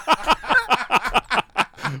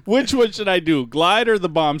 Which one should I do, glide or the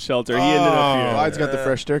bomb shelter? He ended up here. Glide's got the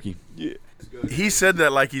fresh turkey. He said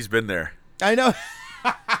that like he's been there. I know.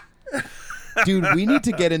 Dude, we need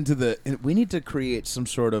to get into the. We need to create some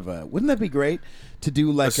sort of a. Wouldn't that be great to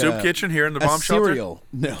do like A soup kitchen here in the bomb cereal?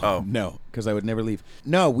 shelter? No, because I would never leave.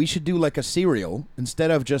 No, we should do like a cereal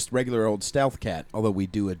instead of just regular old Stealth Cat. Although we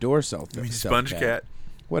do adore Stealth. You mean Stealth Sponge Cat?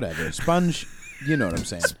 Whatever, Sponge. You know what I'm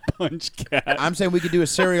saying. Sponge Cat. I'm saying we could do a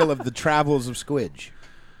cereal of the travels of Squidge.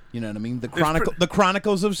 You know what I mean? The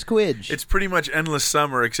Chronicles of Squidge. It's pretty much endless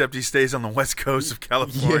summer, except he stays on the west coast of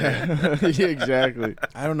California. Yeah, exactly.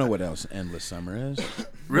 I don't know what else Endless Summer is.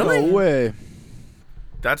 Really? No way.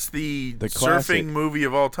 That's the classic. surfing movie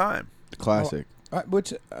of all time. Classic.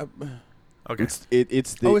 Which? Okay. It's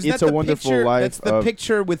It's that a the Wonderful picture? Life. That's the of-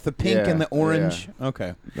 picture with the pink Yeah, and the orange.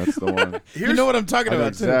 Okay. That's the one. You know what I'm talking I know about,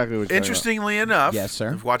 exactly what you're talking Interestingly enough, Yes,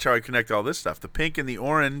 sir. watch how I connect all this stuff. The pink and the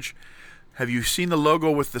orange. Have you seen the logo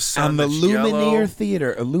with the sun On the that's Lumiere yellow?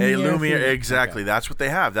 Theater. A A Lumiere Lumiere, Theater. exactly. Okay. That's what they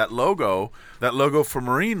have. That logo for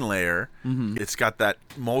Marine Layer. Mm-hmm. It's got that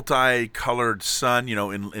multicolored sun,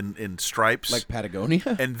 in stripes. Like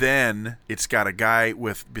Patagonia? And then it's got a guy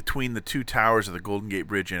between the two towers of the Golden Gate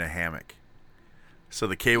Bridge in a hammock. So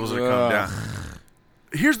the cables are coming down.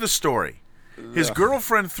 Here's the story. His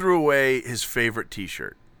girlfriend threw away his favorite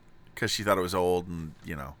T-shirt because she thought it was old and,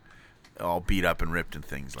 all beat up and ripped and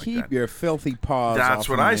things like Keep that. your filthy paws That's off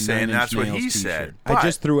what of I my say, and 9 Inch that's what Nails he t-shirt. said. I But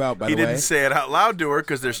just threw out, by he the way. didn't say it out loud to her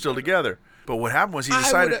because they're still together. But what happened was he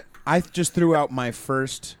decided. I just threw out my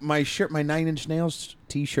shirt, my 9 Inch Nails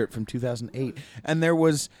T-shirt from 2008, and there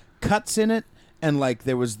was cuts in it, and like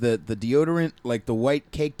there was the deodorant, like the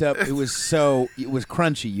white caked up. It was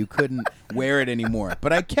crunchy. You couldn't wear it anymore.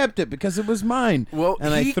 But I kept it because it was mine. Well,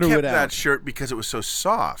 and he I threw kept it out. that shirt because it was so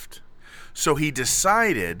soft. So he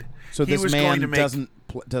decided So he this was man going to make.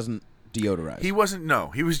 doesn't deodorize. He wasn't.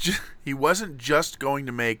 No, he wasn't just going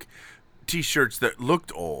to make T-shirts that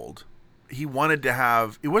looked old. He wanted to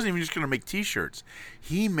have. He wasn't even just going to make T-shirts.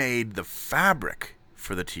 He made the fabric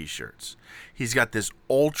for the T-shirts. He's got this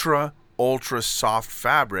ultra soft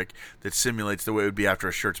fabric that simulates the way it would be after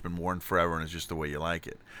a shirt's been worn forever and is just the way you like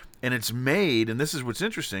it. And it's made, and this is what's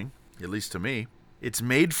interesting, at least to me, it's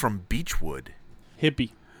made from beechwood.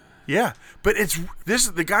 Hippie. Yeah, but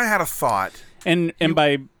the guy had a thought. And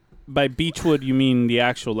by beechwood you mean the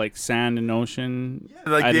actual like sand and ocean?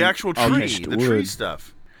 Like I the didn't- actual okay. tree, the tree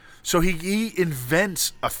stuff. So he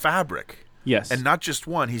invents a fabric. Yes. And not just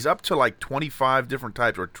one. He's up to like 25 different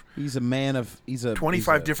types, or He's a man of. He's a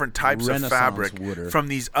 25 different types of Renaissance fabric wooder. from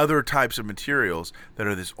these other types of materials that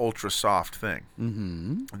are this ultra soft thing.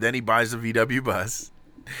 Mm-hmm. Then he buys a VW bus,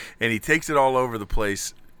 and he takes it all over the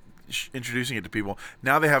place, introducing it to people.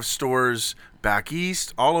 Now they have stores back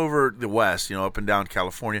east, all over the west, up and down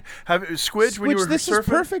California. Squidge, when you were this surfing? is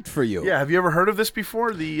perfect for you. Yeah, have you ever heard of this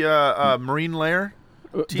before? The Marine Layer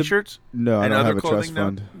T-shirts? No, I and don't other have a clothing trust now?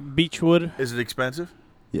 fund. Beechwood. Is it expensive?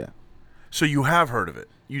 Yeah. So you have heard of it.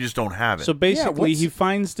 You just don't have it. So basically, he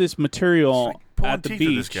finds this material It's like pulling at the teeth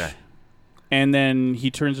with this beach, guy. and then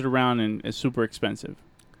he turns it around, and it's super expensive.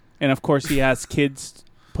 And of course, he has kids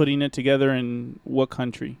putting it together in what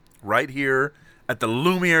country? Right here at the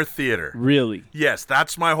Lumiere Theater. Really? Yes,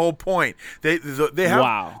 that's my whole point. They have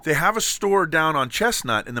Wow. They have a store down on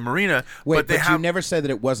Chestnut in the marina, Wait, but they you have never said that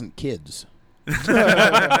it wasn't kids.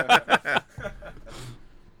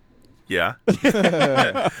 yeah.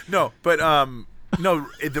 No, but no,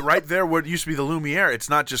 right there, what used to be the Lumiere, it's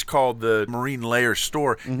not just called the Marine Layer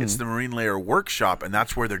store. It's the Marine Layer Workshop, and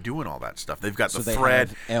that's where they're doing all that stuff. They've got So the they thread.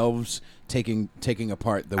 have elves taking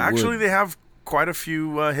apart the Actually, wood. they have quite a few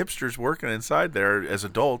hipsters working inside there as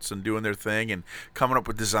adults and doing their thing and coming up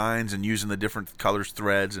with designs and using the different colors,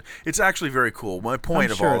 threads. It's actually very cool. My point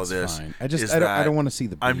I'm of sure all of it's this fine. is I that don't want to see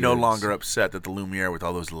the I'm no beards. longer upset that the Lumiere with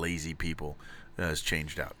all those lazy people has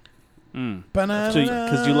changed out.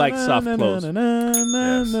 Because you like soft clothes.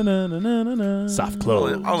 Yes. Soft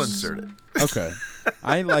clothes. I'll insert it. Okay.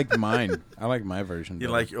 I like mine. I like my version. You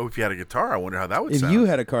better. like? Oh, if you had a guitar, I wonder how that would If sound. you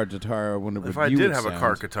had a car guitar, I wonder if what I you did would have a sound.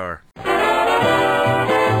 car guitar.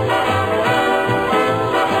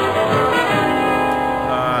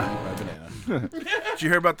 Did you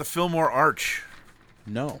hear about the Fillmore Arch?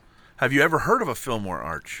 No. Have you ever heard of a Fillmore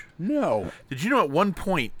Arch? No. Did you know at one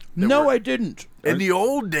point? I didn't. In the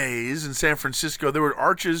old days in San Francisco, there were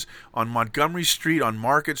arches on Montgomery Street, on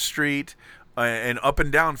Market Street, and up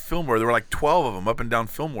and down Fillmore. There were like 12 of them up and down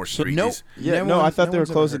Fillmore Street. I thought they were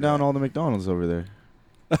closing down all the McDonald's over there.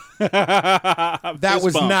 That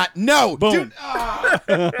was bump. not. No. Boom. Dude,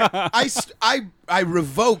 I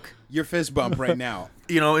revoke your fist bump right now.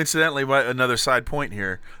 You know, incidentally, another side point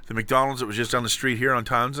here: the McDonald's that was just down the street here on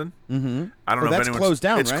Townsend. Mm-hmm. I don't know if that's anyone's closed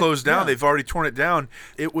down. It's right? closed down. Yeah. They've already torn it down.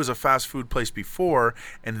 It was a fast food place before,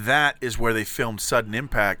 and that is where they filmed Sudden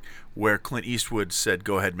Impact, where Clint Eastwood said,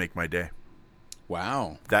 "Go ahead, make my day."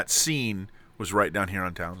 Wow. That scene was right down here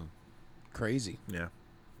on Townsend. Crazy. Yeah.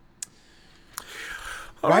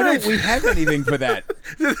 Why right. don't we have anything for that?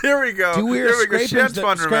 There we go. Do we There we go. scrapings Shed's that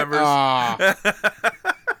Fun scrape- remembers. Ah.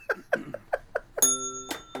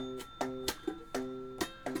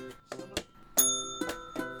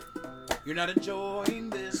 You're not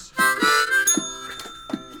enjoying this.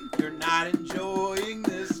 You're not enjoying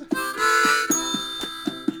this.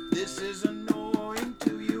 This is annoying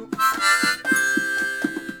to you.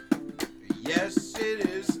 Yes, it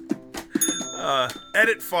is.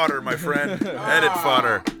 Edit fodder, my friend. Edit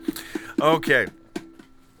fodder. Okay.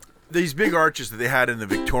 These big arches that they had in the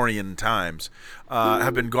Victorian times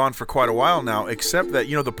have been gone for quite a while now, except that,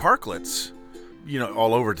 the parklets,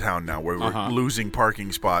 all over town now, where we're losing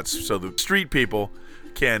parking spots. So the street people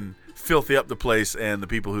can filthy up the place, and the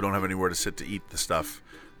people who don't have anywhere to sit to eat the stuff,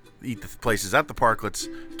 eat the places at the parklets,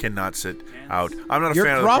 cannot sit out. I'm not a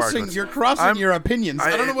fan of the parklets. You're crossing your opinions.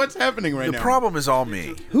 I don't know what's happening right now. The problem is all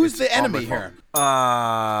me. Who's It's the all enemy my fault. here?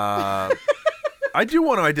 I do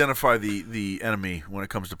want to identify the enemy when it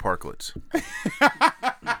comes to parklets.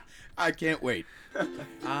 I can't wait.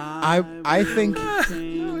 I think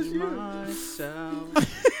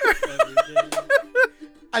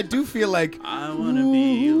I do feel like I want to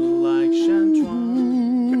be like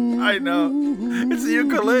Chantuan. I know. It's the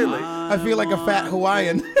ukulele. I feel like a fat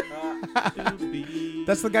Hawaiian.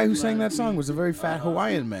 That's the guy who sang that song. Was a very fat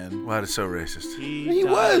Hawaiian man. Wow, that is so racist. He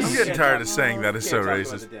was. I'm getting tired of saying that. It's so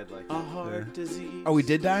racist. Oh, he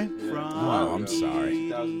did die? Oh, I'm sorry.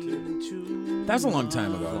 2002. That was a long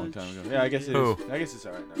time ago. Long time ago. Yeah, I guess it Who? is. I guess it's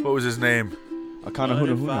all right now. What was his name? Akana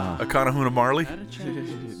Huna Huna. Akanahuna Marley?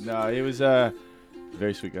 No, he was a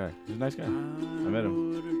very sweet guy. He was a nice guy. I met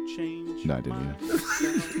him. No, I didn't.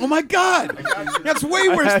 Oh my God! That's way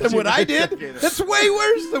worse than what I did. That's way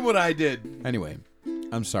worse than what I did. Anyway,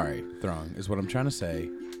 I'm sorry, Throng, is what I'm trying to say,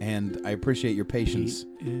 and I appreciate your patience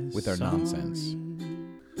with our nonsense.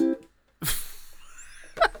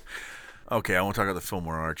 Okay, I want to talk about the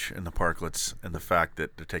Fillmore Arch and the parklets and the fact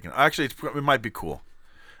that they're taking... Actually, it might be cool.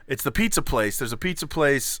 It's the pizza place. There's a pizza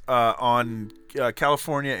place on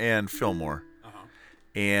California and Fillmore.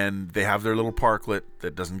 And they have their little parklet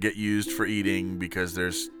that doesn't get used for eating because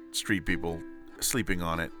there's street people sleeping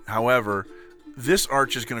on it. However, this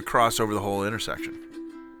arch is going to cross over the whole intersection.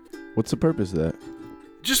 What's the purpose of that?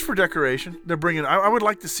 Just for decoration. They're bringing... I would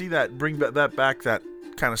like to see that, bring that back, that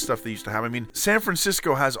kind of stuff they used to have. I mean, San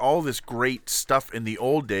Francisco has all this great stuff in the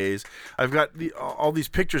old days. I've got all these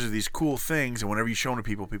pictures of these cool things, and whenever you show them to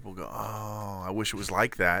people, people go, oh, I wish it was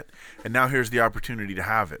like that. And now here's the opportunity to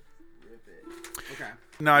have it. Okay.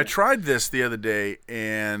 Now, I tried this the other day,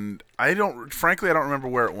 and I don't remember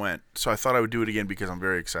where it went, so I thought I would do it again because I'm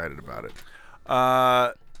very excited about it.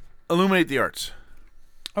 Illuminate the Arts.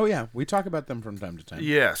 Oh yeah, we talk about them from time to time.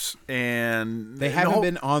 Yes, and They haven't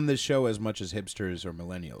been on the show as much as hipsters or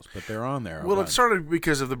millennials, but they're on there. Well, it started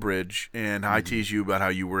because of the bridge, and I teased you about how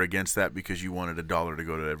you were against that because you wanted $1 to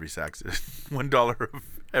go to every $1 of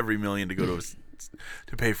every million to go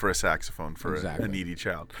to pay for a saxophone for a needy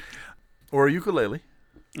child, or a ukulele.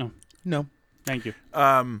 Oh, no, thank you.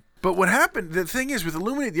 But what happened? The thing is, with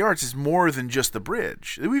Illuminate the Arts, is more than just the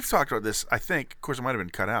bridge. We've talked about this. I think, of course, it might have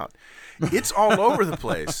been cut out. It's all over the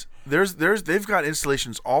place. They've got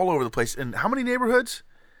installations all over the place. And how many neighborhoods?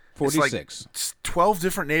 46. It's like 12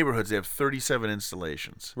 different neighborhoods. They have 37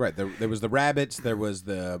 installations. Right. There was the rabbits. There was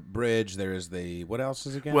the bridge. There is the what else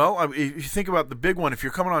is it again? Well, if you think about the big one, if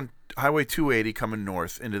you're coming on Highway 280 coming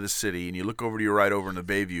north into the city, and you look over to your right over in the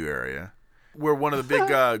Bayview area, where one of the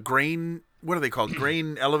big grain, what are they called?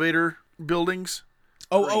 Grain elevator buildings.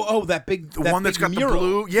 Oh, that big, the one that's got mural. the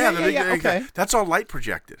blue. Yeah, okay. That's all light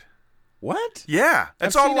projected. What? Yeah,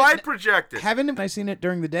 that's all light projected. Haven't I seen it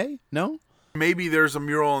during the day? No. Maybe there's a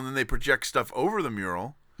mural and then they project stuff over the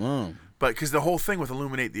mural. Oh. But because the whole thing with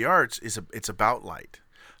Illuminate the Arts is it's about light.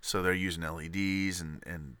 So they're using LEDs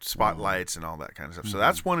and spotlights and all that kind of stuff. So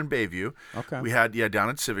that's one in Bayview. Okay. We had, down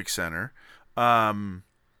at Civic Center.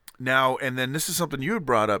 Now, and then this is something you had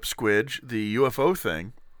brought up, Squidge, the UFO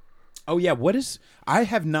thing. Oh, yeah. I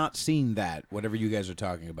have not seen that, whatever you guys are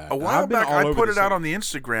talking about. A while back, I put it out on the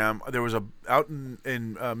Instagram. There was out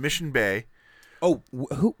in Mission Bay. Oh,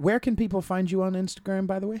 where can people find you on Instagram,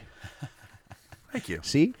 by the way? Thank you.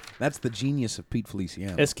 See? That's the genius of Pete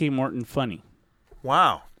Feliciano. SK Morton Funny.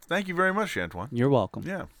 Wow. Thank you very much, Antoine. You're welcome.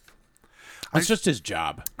 Yeah. That's just his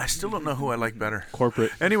job. I still don't know who I like better.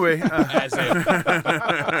 Corporate. Anyway. I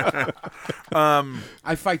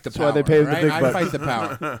fight the power. why they pay the right? big I bucks. fight the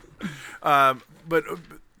power. But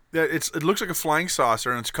it looks like a flying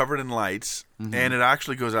saucer, and it's covered in lights, and it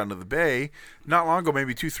actually goes out into the bay. Not long ago,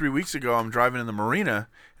 maybe 2-3 weeks ago, I'm driving in the marina,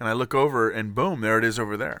 and I look over, and boom, there it is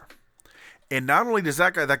over there. And not only does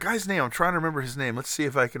that guy's name, I'm trying to remember his name. Let's see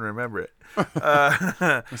if I can remember it.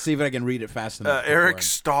 Let's see if I can read it fast enough. Eric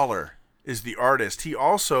Stoller is the artist. He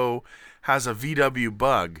also has a VW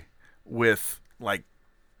Bug with like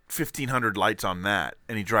 1,500 lights on that,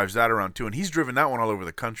 and he drives that around too. And he's driven that one all over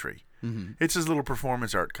the country. It's his little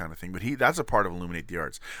performance art kind of thing, but that's a part of Illuminate the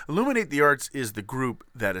Arts. Illuminate the Arts is the group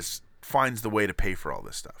that finds the way to pay for all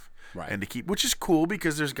this stuff. Right. And to keep, which is cool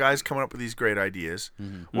because there's guys coming up with these great ideas,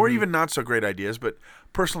 or even not so great ideas. But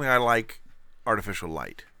personally, I like artificial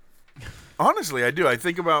light. Honestly, I do. I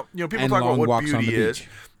think about people And talk about long what walks on beauty the is. beach.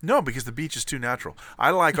 No, because the beach is too natural. I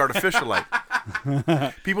like artificial light.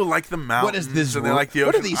 People like the mountains. What is this? And they like the ocean.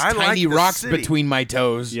 What are these I tiny like the rocks city. between my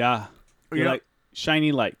toes? Yeah. You You know- like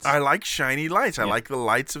shiny lights. I like shiny lights. I like the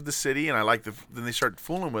lights of the city, and I like then they start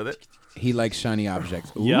fooling with it. He likes shiny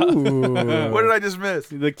objects. Yeah. What did I just miss?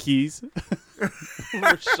 The keys.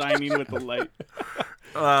 We're shining with the light.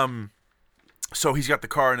 So he's got the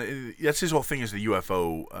car, and that's his whole thing is the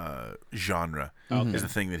UFO genre is the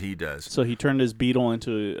thing that he does. So he turned his Beetle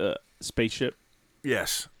into a spaceship.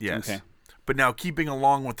 Yes. Okay. But now keeping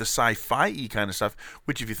along with the sci-fi-y kind of stuff,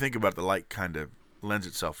 which if you think about it, the light kind of lends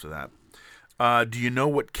itself to that. Do you know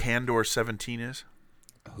what Candor 17 is?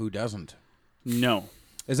 Who doesn't? No.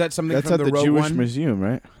 Is that something That's from at the the Row Jewish One? Museum,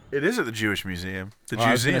 right? It is at the Jewish Museum. The Oh,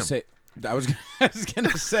 I was Museum.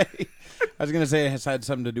 gonna say it has had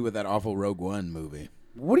something to do with that awful Rogue One movie.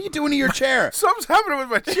 What are you doing to your chair? Something's happening with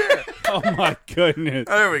my chair. Oh my goodness.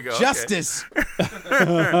 Oh, there we go. Okay. Justice.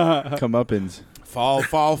 Comeuppance. Fall.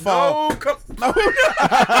 Oh,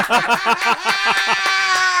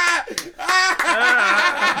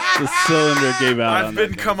 The cylinder gave out I've on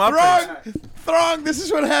been that guy. come up. Throng, this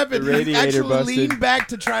is what happened. The He radiator actually busted. leaned back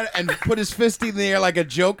to try to and put his fist in the air like a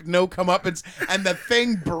joke, no comeuppance, and the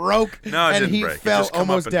thing broke No, it and didn't he break. It fell just come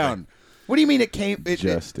almost up and down. What do you mean it came?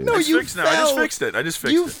 Justice. No, It's you fixed fell. now. I just fixed it. I just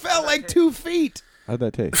fixed You it. fell like 2 feet. How'd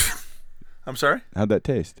that taste? I'm sorry? How'd that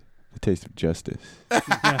taste? The taste of justice.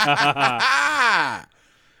 Ah!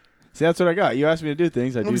 See, that's what I got. You asked me to do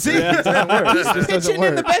things, I do. See, things. It doesn't work. It he's just doesn't pitching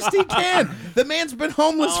in the work. best he can. The man's been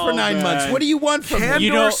homeless for 9 man. months. What do you want from him?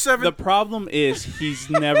 You know, Candor 7 the problem is he's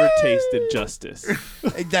never tasted justice.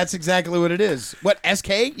 That's exactly what it is. What,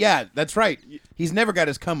 SK? Yeah, that's right. He's never got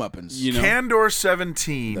his comeuppance. You know, Candor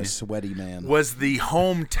 17 The sweaty man. was the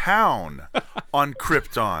hometown on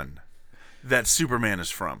Krypton that Superman is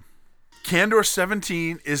from. Candor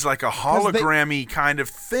 17 is like a hologrammy kind of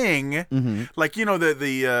thing. Like,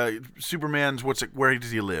 the Superman's, where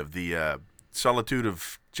does he live? The Solitude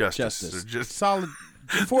of Justice. Or just Solid.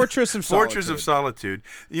 Fortress of Fortress of Solitude.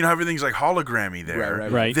 Everything's like hologrammy there.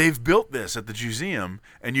 Right. They've built this at the museum,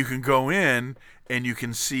 and you can go in and you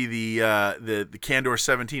can see the Candor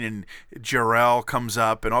 17, and Jor-El comes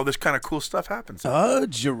up, and all this kind of cool stuff happens. Oh,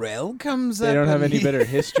 Jarrell comes up. They don't have and any better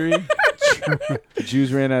history. The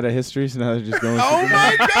Jews ran out of history, so now they're just going. Oh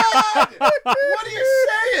my God! What are you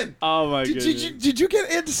saying? oh my goodness. Did you get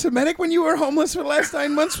anti-Semitic when you were homeless for the last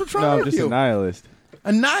 9 months? What's wrong No, I'm with just you? a nihilist.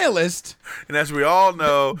 A nihilist? And as we all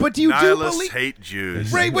know, But do you nihilists believe- hate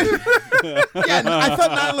Jews. Right? Yeah, I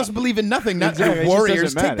thought nihilists believe in nothing, not Exactly, it just warriors.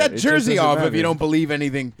 doesn't Take matter. that It just jersey doesn't off if matter. you don't believe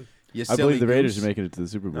anything. You I silly believe the Raiders goose. are making it to the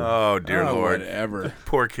Super Bowl. Oh, dear Oh, Lord. whatever.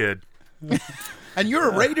 Poor kid. And you're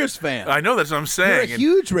a Raiders fan. I know, that's what I'm You're a saying. and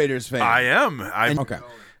huge Raiders fan. I am. Okay.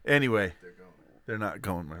 Anyway, they're not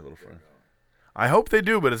going, my little friend. I hope they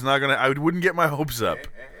do, but it's not going to. I wouldn't get my hopes up.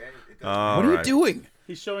 What are you doing?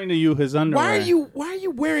 He's showing to you his underwear. Why are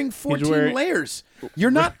you wearing 14 wearing- layers?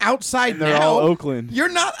 You're not outside They're now. all Oakland. You're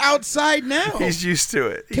not outside now. He's used to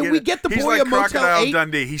it. Can we get the he's boy like a Motel Crocodile 8?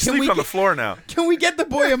 Dundee. He Can sleeps we on the get- floor now. Can we get the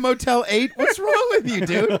boy a Motel 8? What's wrong with you,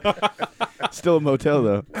 dude? Still a motel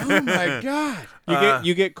though. Oh my God!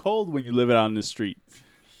 You get cold when you live out on the street.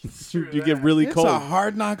 You get really It's cold. a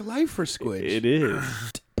hard knock life for Squidge. It is.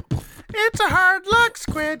 It's a hard luck,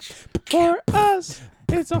 Squidge. For us,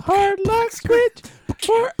 it's a hard luck, Squidge.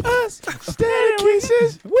 For us, steady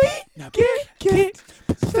pieces, we get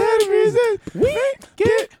steady pieces, we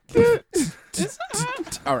get.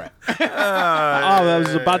 All right. I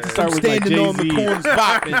was about to start with like Standing on the Jay-Z. corners,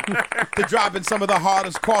 bopping. They're dropping some of the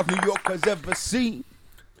hardest calls New York has ever seen.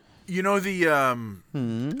 You know the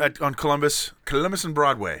on Columbus and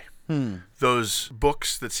Broadway, those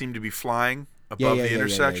books that seem to be flying above the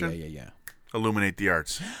intersection. Yeah. Illuminate the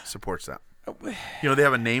Arts supports that. You know they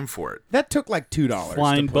have a name for it. That took like $2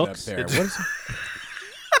 Flying to put books? up there.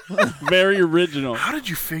 What is Very original. How did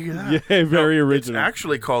you figure that? Yeah, very It's original.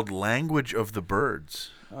 actually called Language of the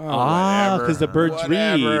Birds. Because the birds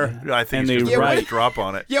Whatever. read. I think And it's they just write. a drop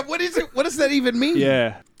on it. Yeah, what is it? What does that even mean?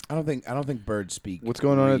 Yeah. I don't think birds speak. What's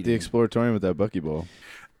going on at the reading. Exploratorium with that buckyball?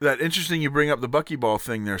 That interesting you bring up the buckyball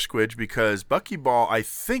thing there, Squidge, because buckyball, I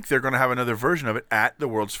think they're going to have another version of it at the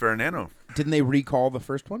World's Fair Nano. Didn't they recall the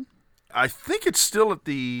first one? I think it's still at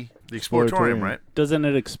the Exploratorium, right? Doesn't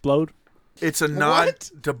it explode? It's a nod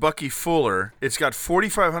What? to Bucky Fuller. It's got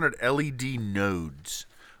 4,500 LED nodes,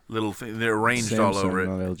 little thing. They're arranged all Samsung, over it.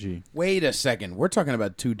 not LG. Wait a second. We're talking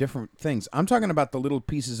about two different things. I'm talking about the little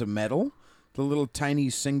pieces of metal, the little tiny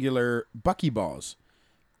singular buckyballs.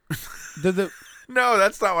 the No,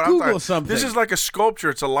 that's not what I'm Google talking. something. This is like a sculpture.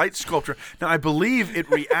 It's a light sculpture. Now, I believe it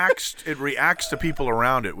reacts. It reacts to people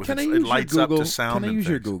around it. With Can I it use lights your up Google? to sound. Can I and use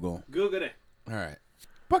your things. Google? Google it. All right.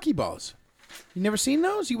 Buckyballs. You never seen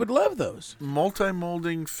those? You would love those.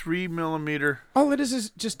 Multi-molding 3mm. All it is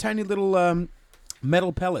just tiny little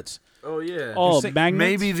metal pellets. Oh yeah. Oh, sick. magnets?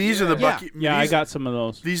 Maybe these are the Yeah. Bucky. Yeah, I these- got some of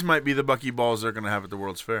those. These might be the Bucky balls they're going to have at the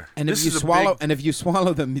World's Fair. And This if you is a swallow, big- and if you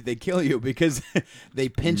swallow them, they kill you because they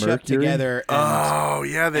pinch up Mercury? together and, Oh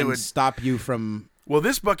yeah, they and would. stop you from. Well,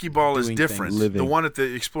 this Bucky ball is doing different. things. Living. The one at the Right,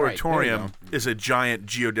 there Exploratorium you is a giant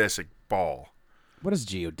geodesic ball. What does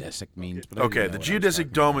geodesic mean? Okay, the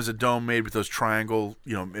geodesic dome is a dome made with those triangle.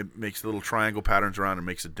 You know, it makes little triangle patterns around and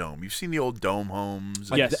makes a dome. You've seen the old dome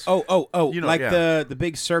homes. Yes. Oh! You know, like yeah. the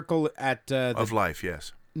big circle at the Of life,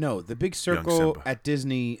 yes. no, the big circle Simba. at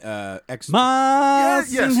Disney. X.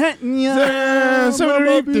 Yes.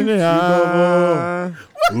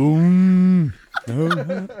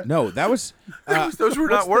 No, that was. Those were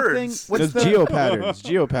not what's the thing- words. What's Those the geopatterns.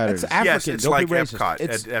 Geopatterns. It's African. Yes, it's Don't like be racist. Epcot.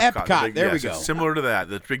 It's at Epcot. the big- There we yes, go. It's similar to that.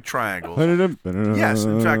 The big triangles. Yes,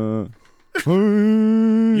 in fact-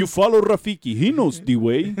 You follow Rafiki. He knows the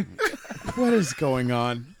way. What is going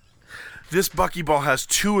on? This Bucky ball has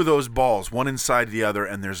two of those balls, one inside the other,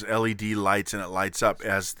 and there's LED lights, and it lights up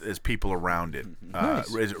as people around it.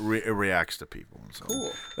 Nice. It reacts to people. And so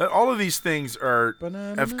cool. All of these things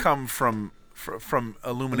have come from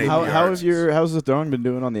Illuminate the Arts. How's the throng been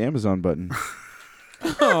doing on the Amazon button?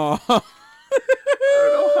 I don't know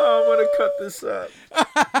how I'm going to cut this up.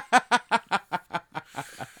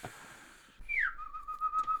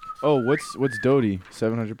 Oh, what's Doty?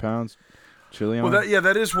 700 pounds. Trillion. Well,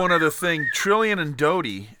 that is one other thing. Trillion and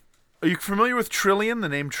Doty. Are you familiar with Trillion? The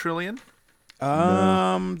name Trillion?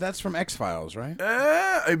 That's from X Files, right?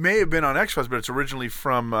 It may have been on X-Files, but it's originally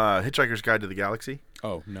from Hitchhiker's Guide to the Galaxy.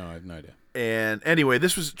 Oh no, I have no idea. And anyway,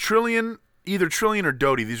 this was Trillion, either Trillion or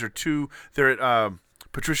Doty. These are two. They're at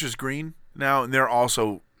Patricia's Green now, and they're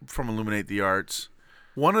also from Illuminate the Arts.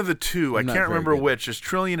 One of the two, I not can't very remember good. which, is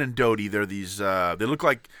Trillion and Doty. They're these. They look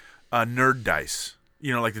like nerd dice.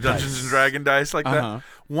 You know, like the Dungeons and Dragon dice, like that.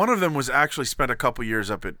 One of them was actually spent a couple years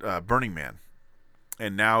up at Burning Man,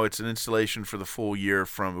 and now it's an installation for the full year.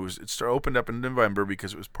 It opened up in November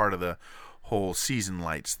because it was part of the whole season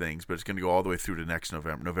lights things, but it's going to go all the way through to next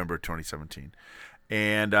November 2017.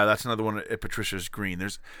 And that's another one at Patricia's Green.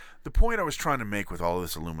 There's the point I was trying to make with all of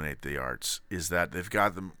this Illuminate the Arts is that they've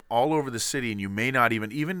got them all over the city, and you may not even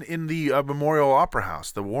in the Memorial Opera House,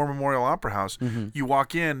 the War Memorial Opera House, you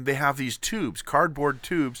walk in, they have these tubes, cardboard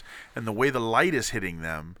tubes, and the way the light is hitting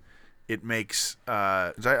them, it makes.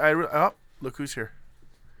 Look who's here,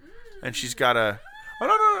 and she's got a.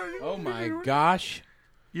 Oh my gosh!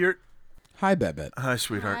 You're. Hi, Babette. Hi,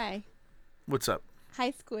 sweetheart. Hi. What's up?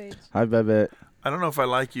 Hi, Squidge. Hi, Babette. I don't know if I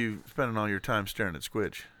like you spending all your time staring at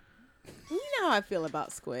Squidge. You know how I feel about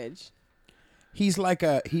Squidge. He's like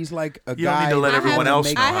a You guy. don't need to let I everyone have-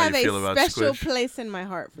 else know I how have you feel a about special Squidge. place in my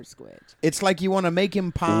heart for Squidge. It's like you want to make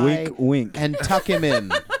him pie Wink, wink. and tuck him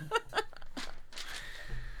in.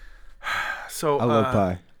 So I love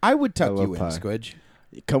pie. I would tuck I love you in, pie. Squidge.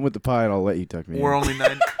 Come with the pie, and I'll let you tuck me. We're in.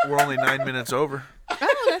 only 9 minutes over.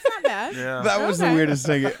 Oh, that's not bad. Yeah. That was the Okay. weirdest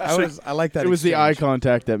thing. I like that. It was the eye exchange.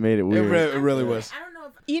 contact that made it It, weird. it really was. I don't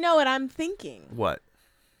know. You know what I'm thinking? What?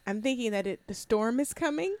 I'm thinking that the storm is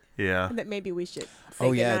coming, Yeah. and that maybe we should. Say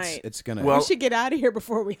Oh yeah, goodnight. it's gonna. Well, we should get out of here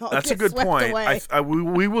before we all That's get a good swept point. away.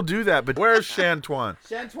 We will do that. But where's Shantuan?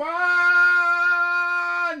 Shantuan.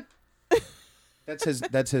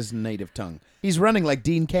 That's his native tongue. He's running like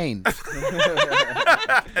Dean Cain.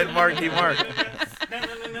 And Marky Mark.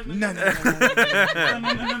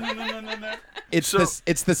 It's So-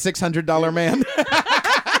 it's the $600 man.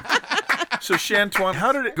 So Shantuan,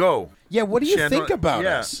 how did it go? Yeah, what do you Shantuan- think about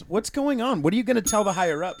yeah. us? What's going on? What are you going to tell the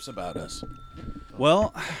higher ups about us?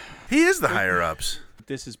 Well, He is the higher ups.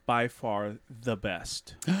 this is by far the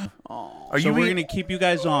best. Are So you we're mean, gonna keep you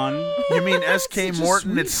guys on. you mean SK Such a Morton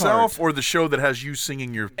sweetheart. itself, or the show that has you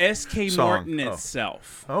singing your SK song? Morton Oh.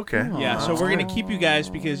 itself. Okay. Yeah, so we're gonna keep you guys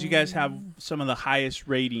because you guys have some of the highest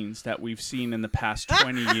ratings that we've seen in the past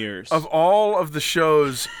 20 years. Of all of the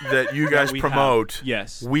shows that you guys we have. promote,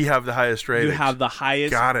 Yes. we have the highest ratings. You have the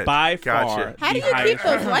highest Got it. by Gotcha. far. How do the you keep highest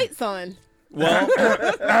those rating. lights on? Well,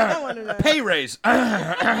 I want to know. Pay raise.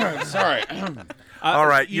 Sorry. All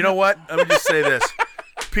right. You know what? Let me just say this.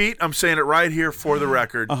 Pete, I'm saying it right here for the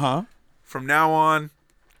record. Uh-huh. From now on,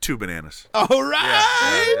 2 bananas. All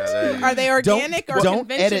right. Yeah, there you go. Are they organic or don't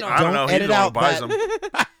conventional? I don't know. edit He's the one who out buys that-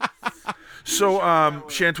 them. So,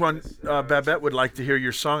 Shantuan, Babette would like to hear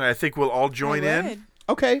your song. I think we'll all join I in. would.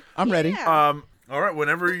 Okay, I'm ready. Yeah. All right.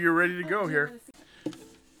 Whenever you're ready to go here.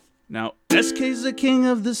 now SK's the king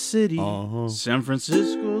of the city. San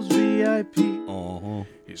Francisco's VIP.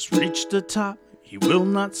 He's reached the top. He will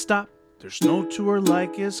not stop. There's no tour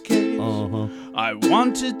like SK's. I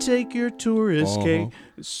want to take your tour, SK.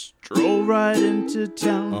 Stroll right into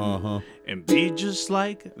town and be just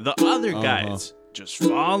like the other guys, just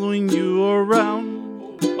following you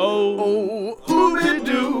around. Oh,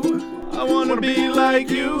 ooby-doo, I want to be like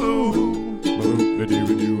you.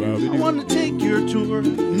 I want to take your tour,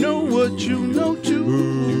 know what you know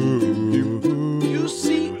too. You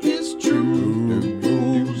see, it's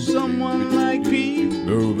true. Someone like Pete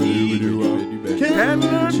Can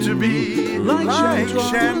learn to be like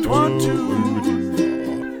Shantuan too.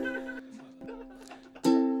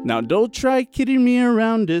 Now don't try kidding me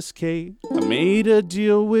around, SK. I made a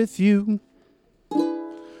deal with you.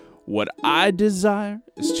 What I desire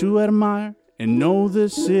is to admire and know the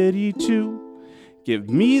city too. Give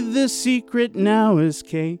me the secret now,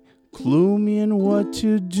 SK. Clue me in what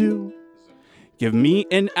to do. Give me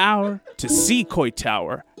an hour to see Coy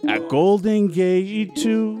Tower at Golden Gate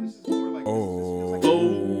too.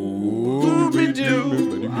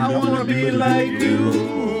 Ooby-doo, I wanna be like you.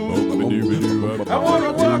 I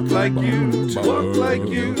wanna walk like you, talk like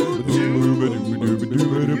you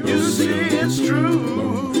too. You see, it's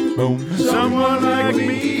true. Someone like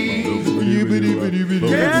me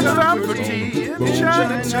can't stop for tea in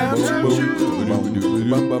Chinatown too.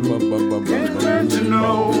 Can't learn to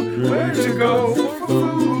know where to go for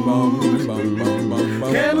food.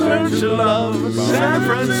 Can't learn to love San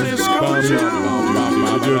Francisco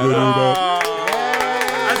too.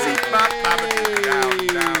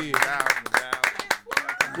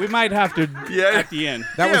 We might have to at the end.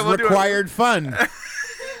 That was we'll do it. required fun.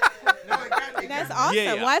 That's awesome.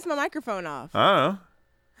 yeah. Why is my microphone off? I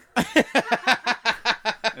don't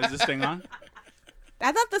know. Is this thing on?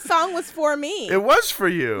 I thought the song was for me. It was for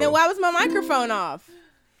you. Then why was my microphone off?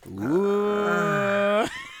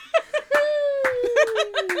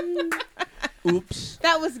 Oops.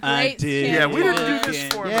 That was I great. did. Yeah, Shannon. we didn't do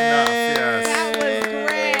this for him enough. Yes. That was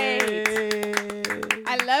great.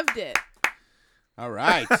 I loved it. All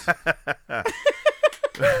right.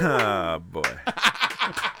 Oh, boy.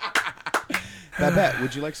 Babette,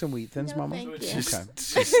 would you like some wheat thins, No, Mama? thank you. Okay.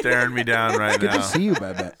 She's staring me down right Good to now. see you,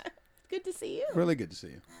 Babette. Good to see you. Really good to see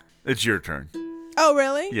you. It's your turn. Oh,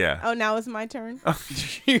 really? Yeah. Oh, now it's my turn.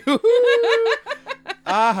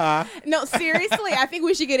 No, seriously, I think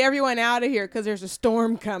we should get everyone out of here because there's a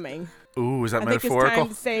storm coming. Ooh, is that I think metaphorical?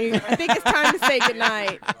 it's time to say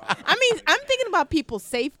goodnight. I mean, I'm thinking about people's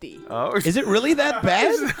safety. Oh, Is it really that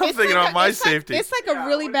bad? I'm thinking about my safety. It's like a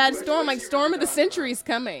really bad storm, like storm of the century's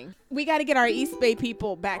coming. We got to get our East Bay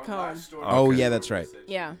people back home. Oh, yeah, that's right.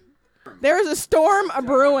 Yeah. There is a storm a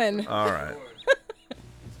brewing. All right.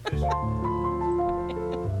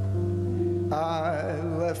 I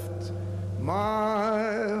left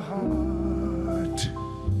my heart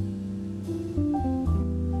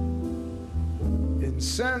in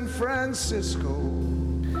San Francisco.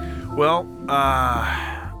 Well,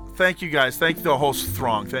 thank you guys. Thank the whole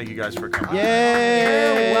throng. Thank you guys for coming.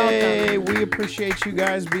 Yay! We appreciate you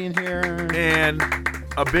guys being here. And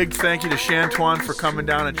A big thank you to Shantuan for coming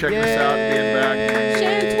down and checking us out and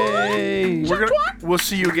being back. We'll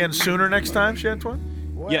see you again sooner next time, Shantuan.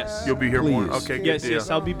 Yes. You'll be here more. Okay, good deal. Yes,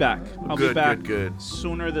 I'll be back. I'll be Good, back good.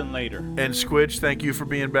 sooner than later. And Squidge, thank you for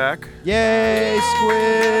being back. Yay, Squid!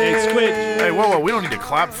 Hey, Squid. Hey, whoa, we don't need to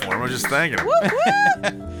clap for him. We're just thanking him.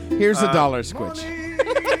 Here's $1, Squitch.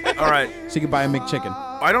 All right. So you can buy a McChicken.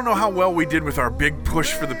 I don't know how well we did with our big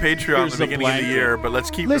push for the Patreon Here's at the beginning of the blanket. year, but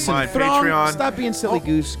let's keep Listen, in mind Throng, Patreon. stop being silly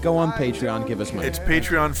goose. Go on Patreon. Give us money. It's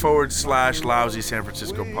Patreon/Lousy San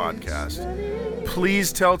Francisco Podcast.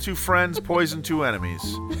 Please tell 2 friends, poison 2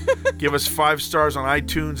 enemies. Give us 5 stars on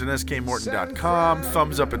iTunes and skmorton.com.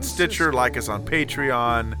 Thumbs up at Stitcher. Like us on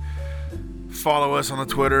Patreon. Follow us on the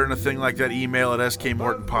Twitter and a thing like that. Email at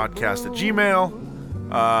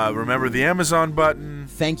skmortonpodcast@gmail. Remember the Amazon button.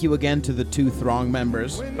 Thank you again to the 2 Throng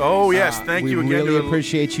members. Oh yes, thank you again. We really to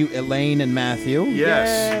appreciate you, Elaine and Matthew. Yes,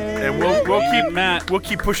 and we'll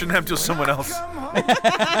keep pushing them till someone else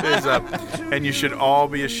is up. And you should all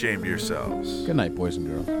be ashamed of yourselves. Good night, boys and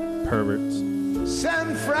girls. Perverts.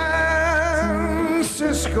 San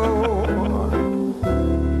Francisco,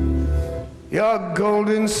 your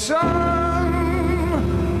golden sun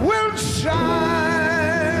will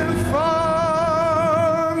shine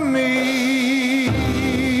for me.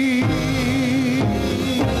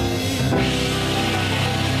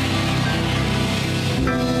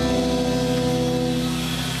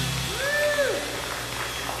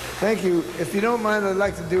 Thank you. If you don't mind, I'd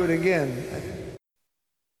like to do it again.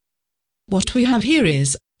 What we have here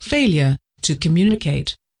is failure to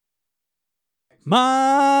communicate.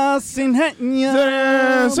 I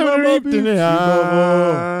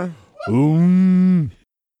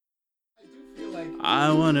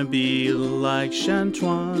want to be like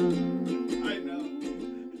Shantuan.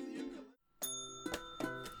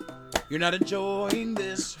 You're not enjoying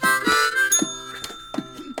this.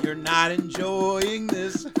 You're not enjoying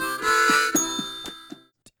this.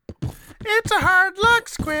 It's a hard luck,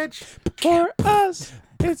 Squidge. For us,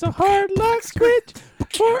 it's a hard luck, Squidge.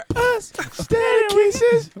 For us, steady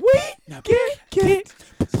reasons we get kicked.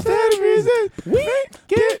 Steady reasons we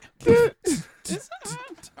get kicked.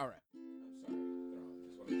 All right.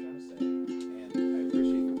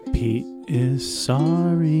 Pete is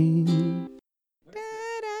sorry.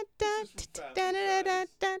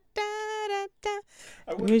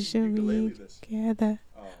 Wish we'll be together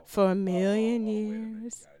for a million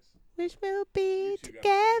years. Wish we'll be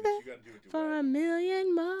together for a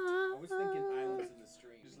million more.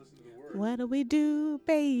 What do we do,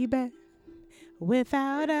 baby,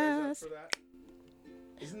 without us?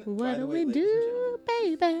 What do we do,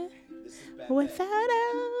 baby, without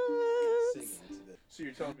us? So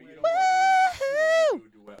you're telling me you Woo-hoo!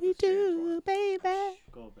 We do, baby,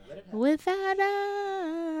 without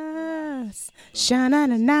us.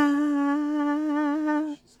 Sha-na-na-na.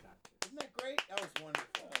 Isn't that great? That was wonderful.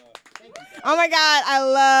 Oh my God, I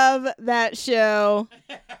love that show.